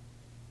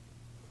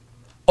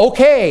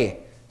 Okay.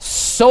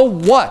 So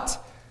what?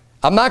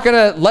 I'm not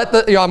going to let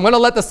the, I'm going to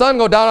let the sun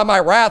go down on my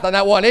wrath on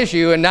that one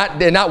issue and not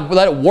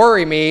let it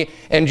worry me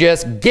and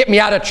just get me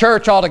out of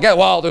church altogether.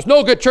 Well, there's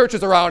no good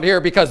churches around here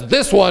because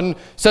this one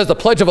says the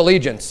Pledge of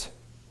Allegiance.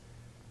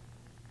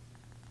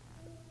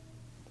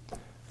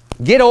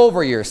 Get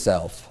over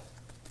yourself.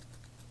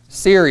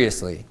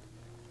 Seriously.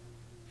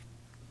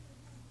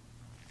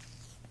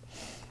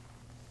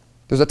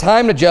 There's a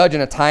time to judge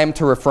and a time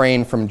to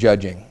refrain from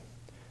judging.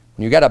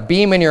 When you've got a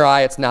beam in your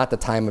eye, it's not the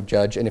time of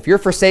judge. And if you're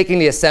forsaking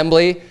the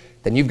assembly,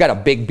 then you've got a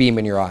big beam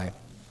in your eye.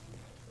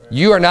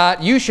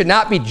 You should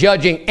not be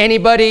judging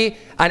anybody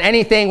on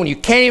anything when you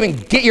can't even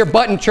get your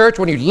butt in church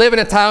when you live in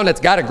a town that's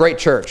got a great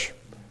church.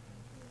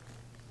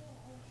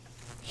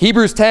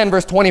 Hebrews 10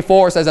 verse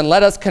 24 says, and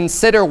let us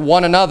consider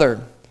one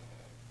another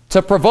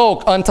to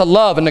provoke unto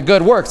love and to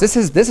good works. This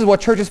is what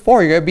church is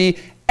for. You're going to be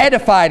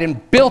edified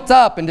and built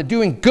up into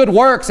doing good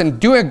works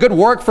and doing a good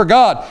work for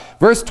God.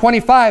 Verse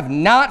 25,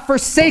 not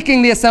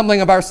forsaking the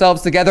assembling of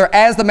ourselves together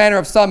as the manner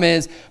of some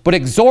is, but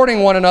exhorting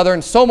one another,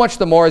 and so much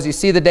the more as you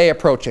see the day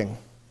approaching.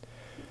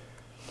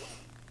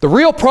 The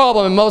real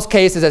problem in most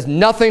cases has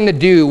nothing to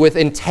do with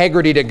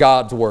integrity to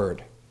God's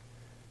word.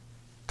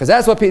 Because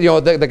that's what people, you know,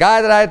 the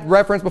guy that I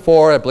referenced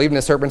before, I believe in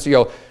the serpents, you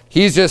know,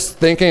 he's just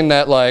thinking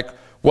that like,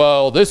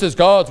 well, this is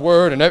God's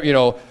word, and you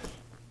know,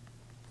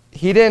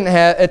 he didn't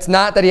have, it's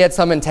not that he had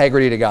some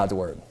integrity to God's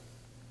word.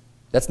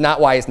 That's not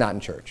why he's not in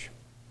church.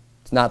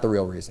 It's not the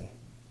real reason.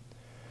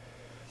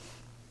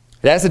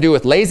 It has to do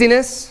with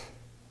laziness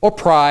or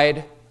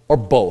pride or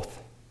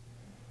both.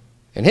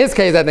 In his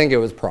case, I think it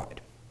was pride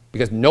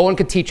because no one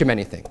could teach him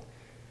anything.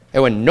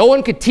 And when no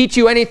one could teach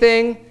you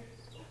anything,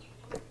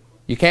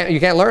 you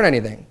can't learn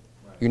anything.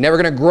 You're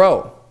never going to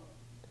grow.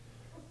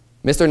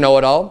 Mr.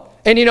 Know-it-all.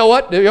 And you know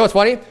what? You know what's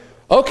funny?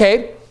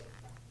 Okay.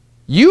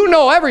 You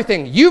know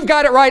everything. You've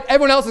got it right.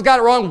 Everyone else has got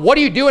it wrong. What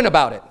are you doing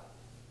about it?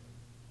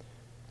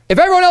 If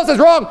everyone else is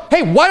wrong,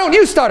 hey, why don't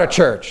you start a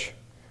church?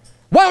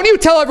 Why don't you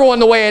tell everyone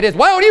the way it is?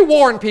 Why don't you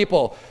warn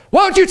people?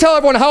 Why don't you tell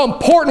everyone how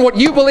important what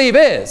you believe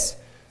is?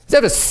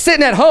 Instead of just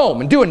sitting at home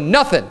and doing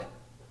nothing.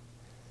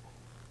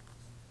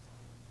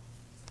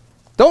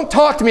 Don't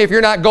talk to me if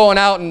you're not going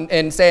out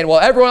and saying,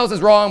 well, everyone else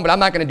is wrong, but I'm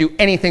not going to do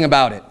anything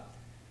about it.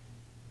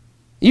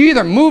 You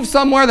either move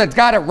somewhere that's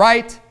got it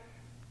right,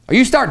 or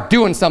you start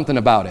doing something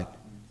about it.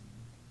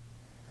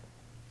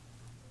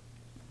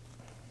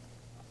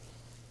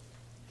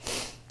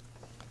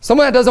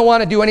 Someone that doesn't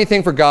want to do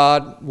anything for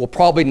God will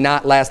probably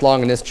not last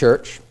long in this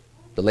church,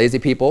 the lazy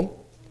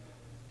people,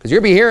 because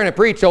you'll be hearing it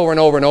preached over and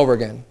over and over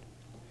again.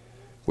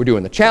 We're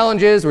doing the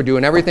challenges, we're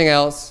doing everything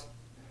else,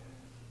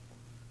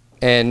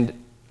 and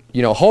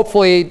you know,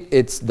 hopefully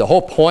the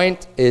whole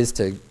point is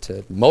to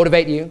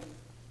motivate you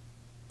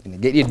and to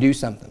get you to do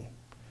something.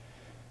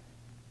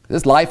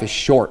 This life is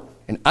short,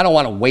 and I don't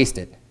want to waste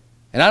it,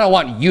 and I don't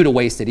want you to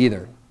waste it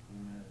either.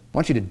 I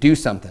want you to do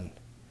something.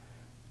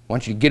 I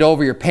want you to get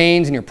over your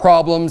pains and your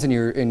problems and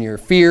your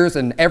fears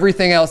and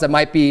everything else that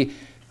might be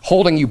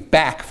holding you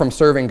back from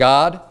serving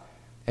God,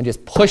 and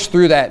just push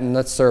through that and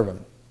let's serve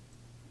Him.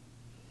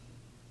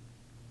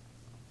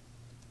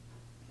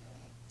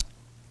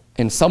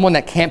 And someone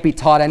that can't be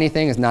taught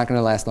anything is not going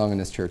to last long in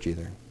this church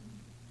either.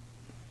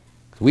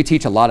 We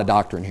teach a lot of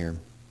doctrine here.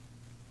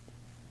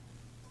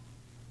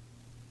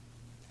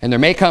 And there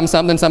may come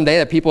something someday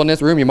that people in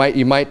this room you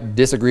might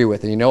disagree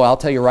with. And I'll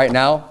tell you right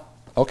now,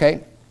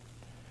 okay.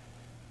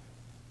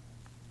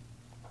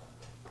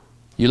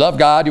 You love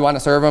God, you want to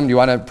serve Him, you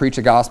want to preach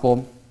the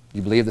gospel,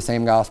 you believe the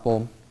same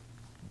gospel,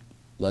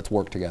 let's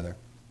work together.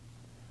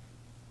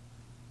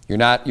 You're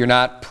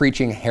not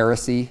preaching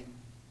heresy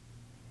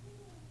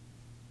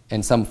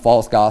and some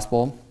false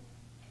gospel.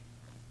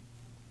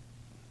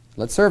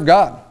 Let's serve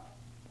God.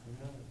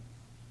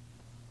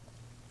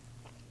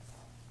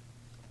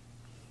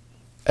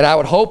 And I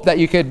would hope that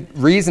you could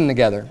reason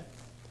together.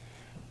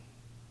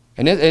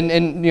 And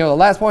the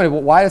last point of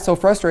why it's so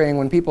frustrating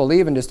when people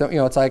leave and just don't,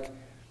 it's like,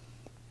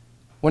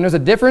 when there's a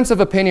difference of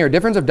opinion or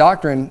difference of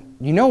doctrine,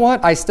 you know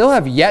what? I still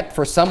have yet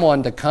for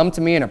someone to come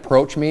to me and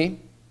approach me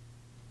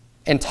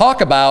and talk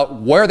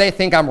about where they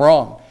think I'm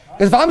wrong.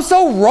 Because if I'm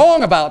so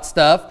wrong about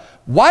stuff,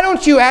 why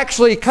don't you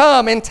actually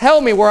come and tell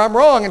me where I'm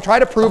wrong and try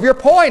to prove your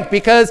point?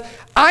 Because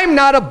I'm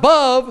not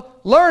above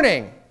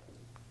learning.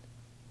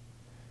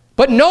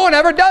 But no one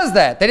ever does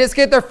that. They just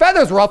get their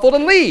feathers ruffled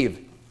and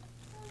leave.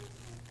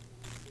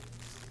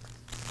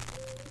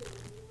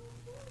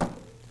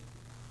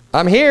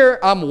 I'm here,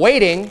 I'm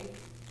waiting,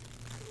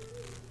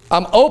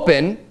 I'm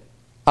open.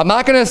 I'm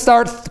not going to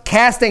start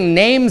casting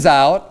names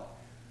out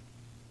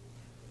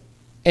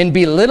and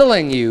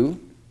belittling you.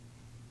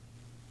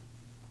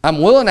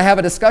 I'm willing to have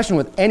a discussion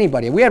with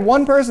anybody. We had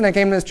one person that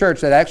came to this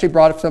church that actually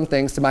brought some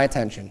things to my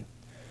attention.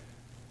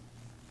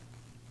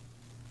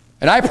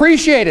 And I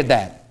appreciated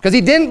that because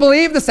he didn't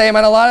believe the same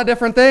on a lot of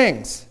different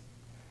things.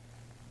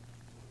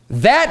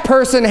 That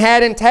person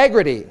had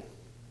integrity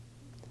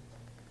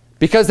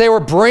because they were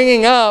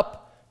bringing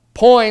up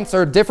points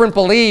or different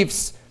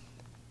beliefs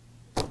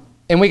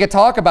and we could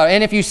talk about it.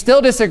 And if you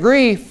still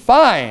disagree,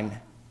 fine.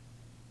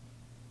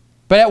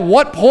 But at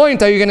what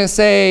point are you going to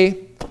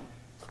say,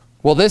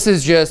 well,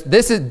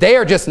 they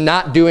are just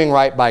not doing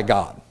right by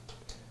God.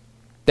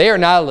 They are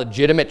not a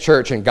legitimate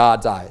church in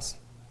God's eyes.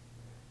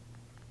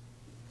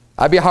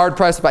 I'd be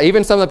hard-pressed by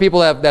even some of the people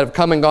that have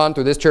come and gone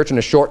through this church in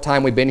a short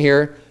time we've been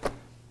here.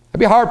 I'd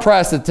be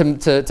hard-pressed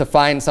to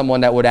find someone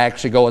that would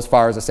actually go as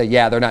far as to say,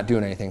 yeah, they're not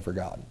doing anything for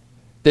God.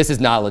 This is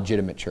not a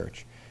legitimate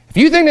church. If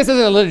you think this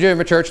isn't a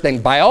legitimate church,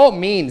 then by all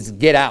means,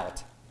 get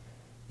out.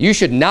 You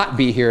should not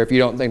be here if you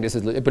don't think this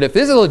is legitimate. But if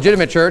this is a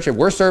legitimate church and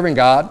we're serving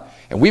God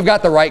and we've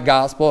got the right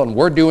gospel and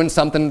we're doing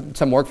some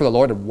work for the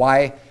Lord, then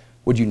why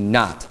would you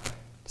not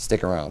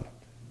stick around?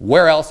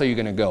 Where else are you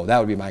going to go? That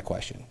would be my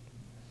question.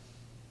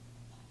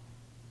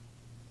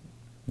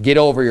 Get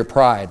over your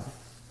pride.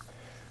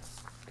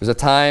 There's a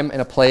time and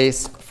a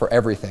place for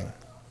everything.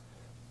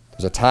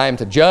 There's a time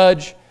to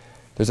judge.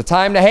 There's a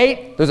time to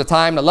hate. There's a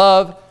time to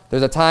love.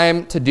 There's a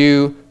time to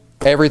do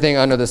everything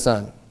under the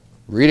sun.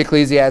 Read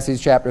Ecclesiastes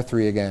chapter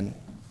 3 again.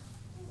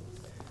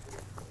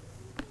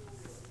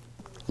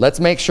 Let's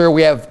make sure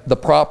we have the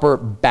proper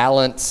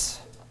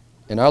balance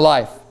in our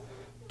life.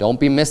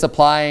 Don't be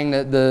misapplying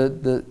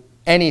the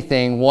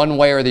anything one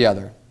way or the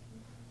other.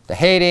 The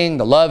hating,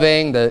 the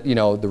loving, the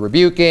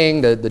rebuking,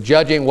 the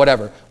judging,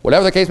 whatever.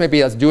 Whatever the case may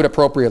be, let's do it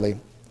appropriately.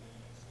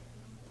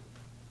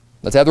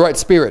 Let's have the right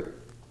spirit.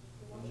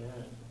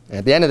 And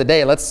at the end of the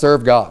day, let's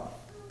serve God.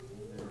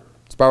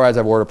 Let's bow our eyes and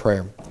have a word of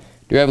prayer.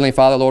 Dear Heavenly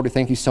Father, Lord, we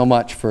thank you so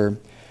much for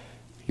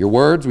your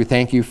words. We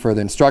thank you for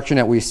the instruction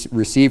that we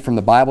receive from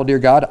the Bible, dear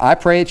God. I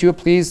pray that you would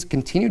please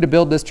continue to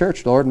build this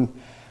church, Lord.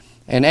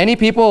 And any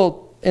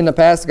people in the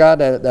past, God,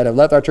 that have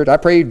left our church, I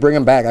pray you'd bring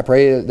them back. I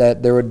pray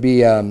that there would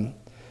be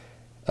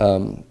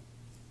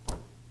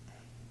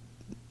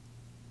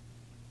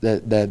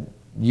that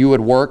you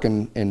would work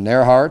in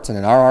their hearts and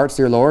in our hearts,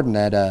 dear Lord, and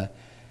that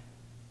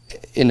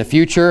in the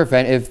future,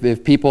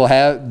 if people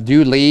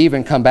do leave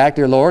and come back,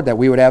 dear Lord, that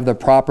we would have the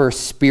proper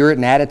spirit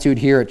and attitude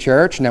here at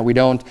church, and that we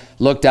don't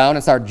look down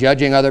and start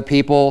judging other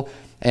people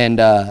and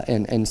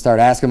start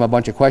asking them a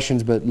bunch of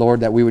questions, but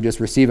Lord, that we would just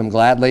receive them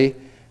gladly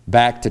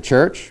back to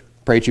church.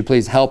 Pray that you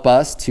please help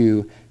us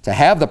to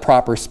have the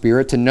proper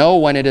spirit, to know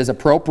when it is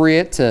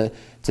appropriate to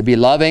be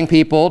loving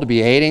people, to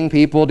be hating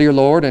people, dear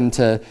Lord, and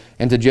to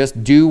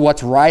just do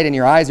what's right in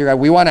your eyes, dear God.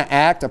 We want to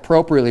act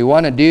appropriately. We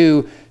want to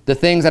do the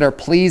things that are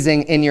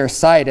pleasing in your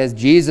sight as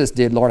Jesus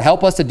did, Lord.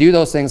 Help us to do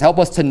those things. Help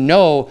us to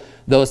know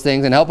those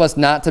things, and help us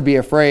not to be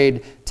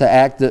afraid to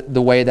act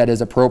the way that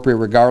is appropriate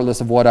regardless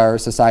of what our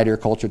society or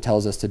culture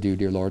tells us to do,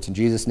 dear Lord. In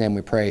Jesus' name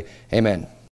we pray. Amen.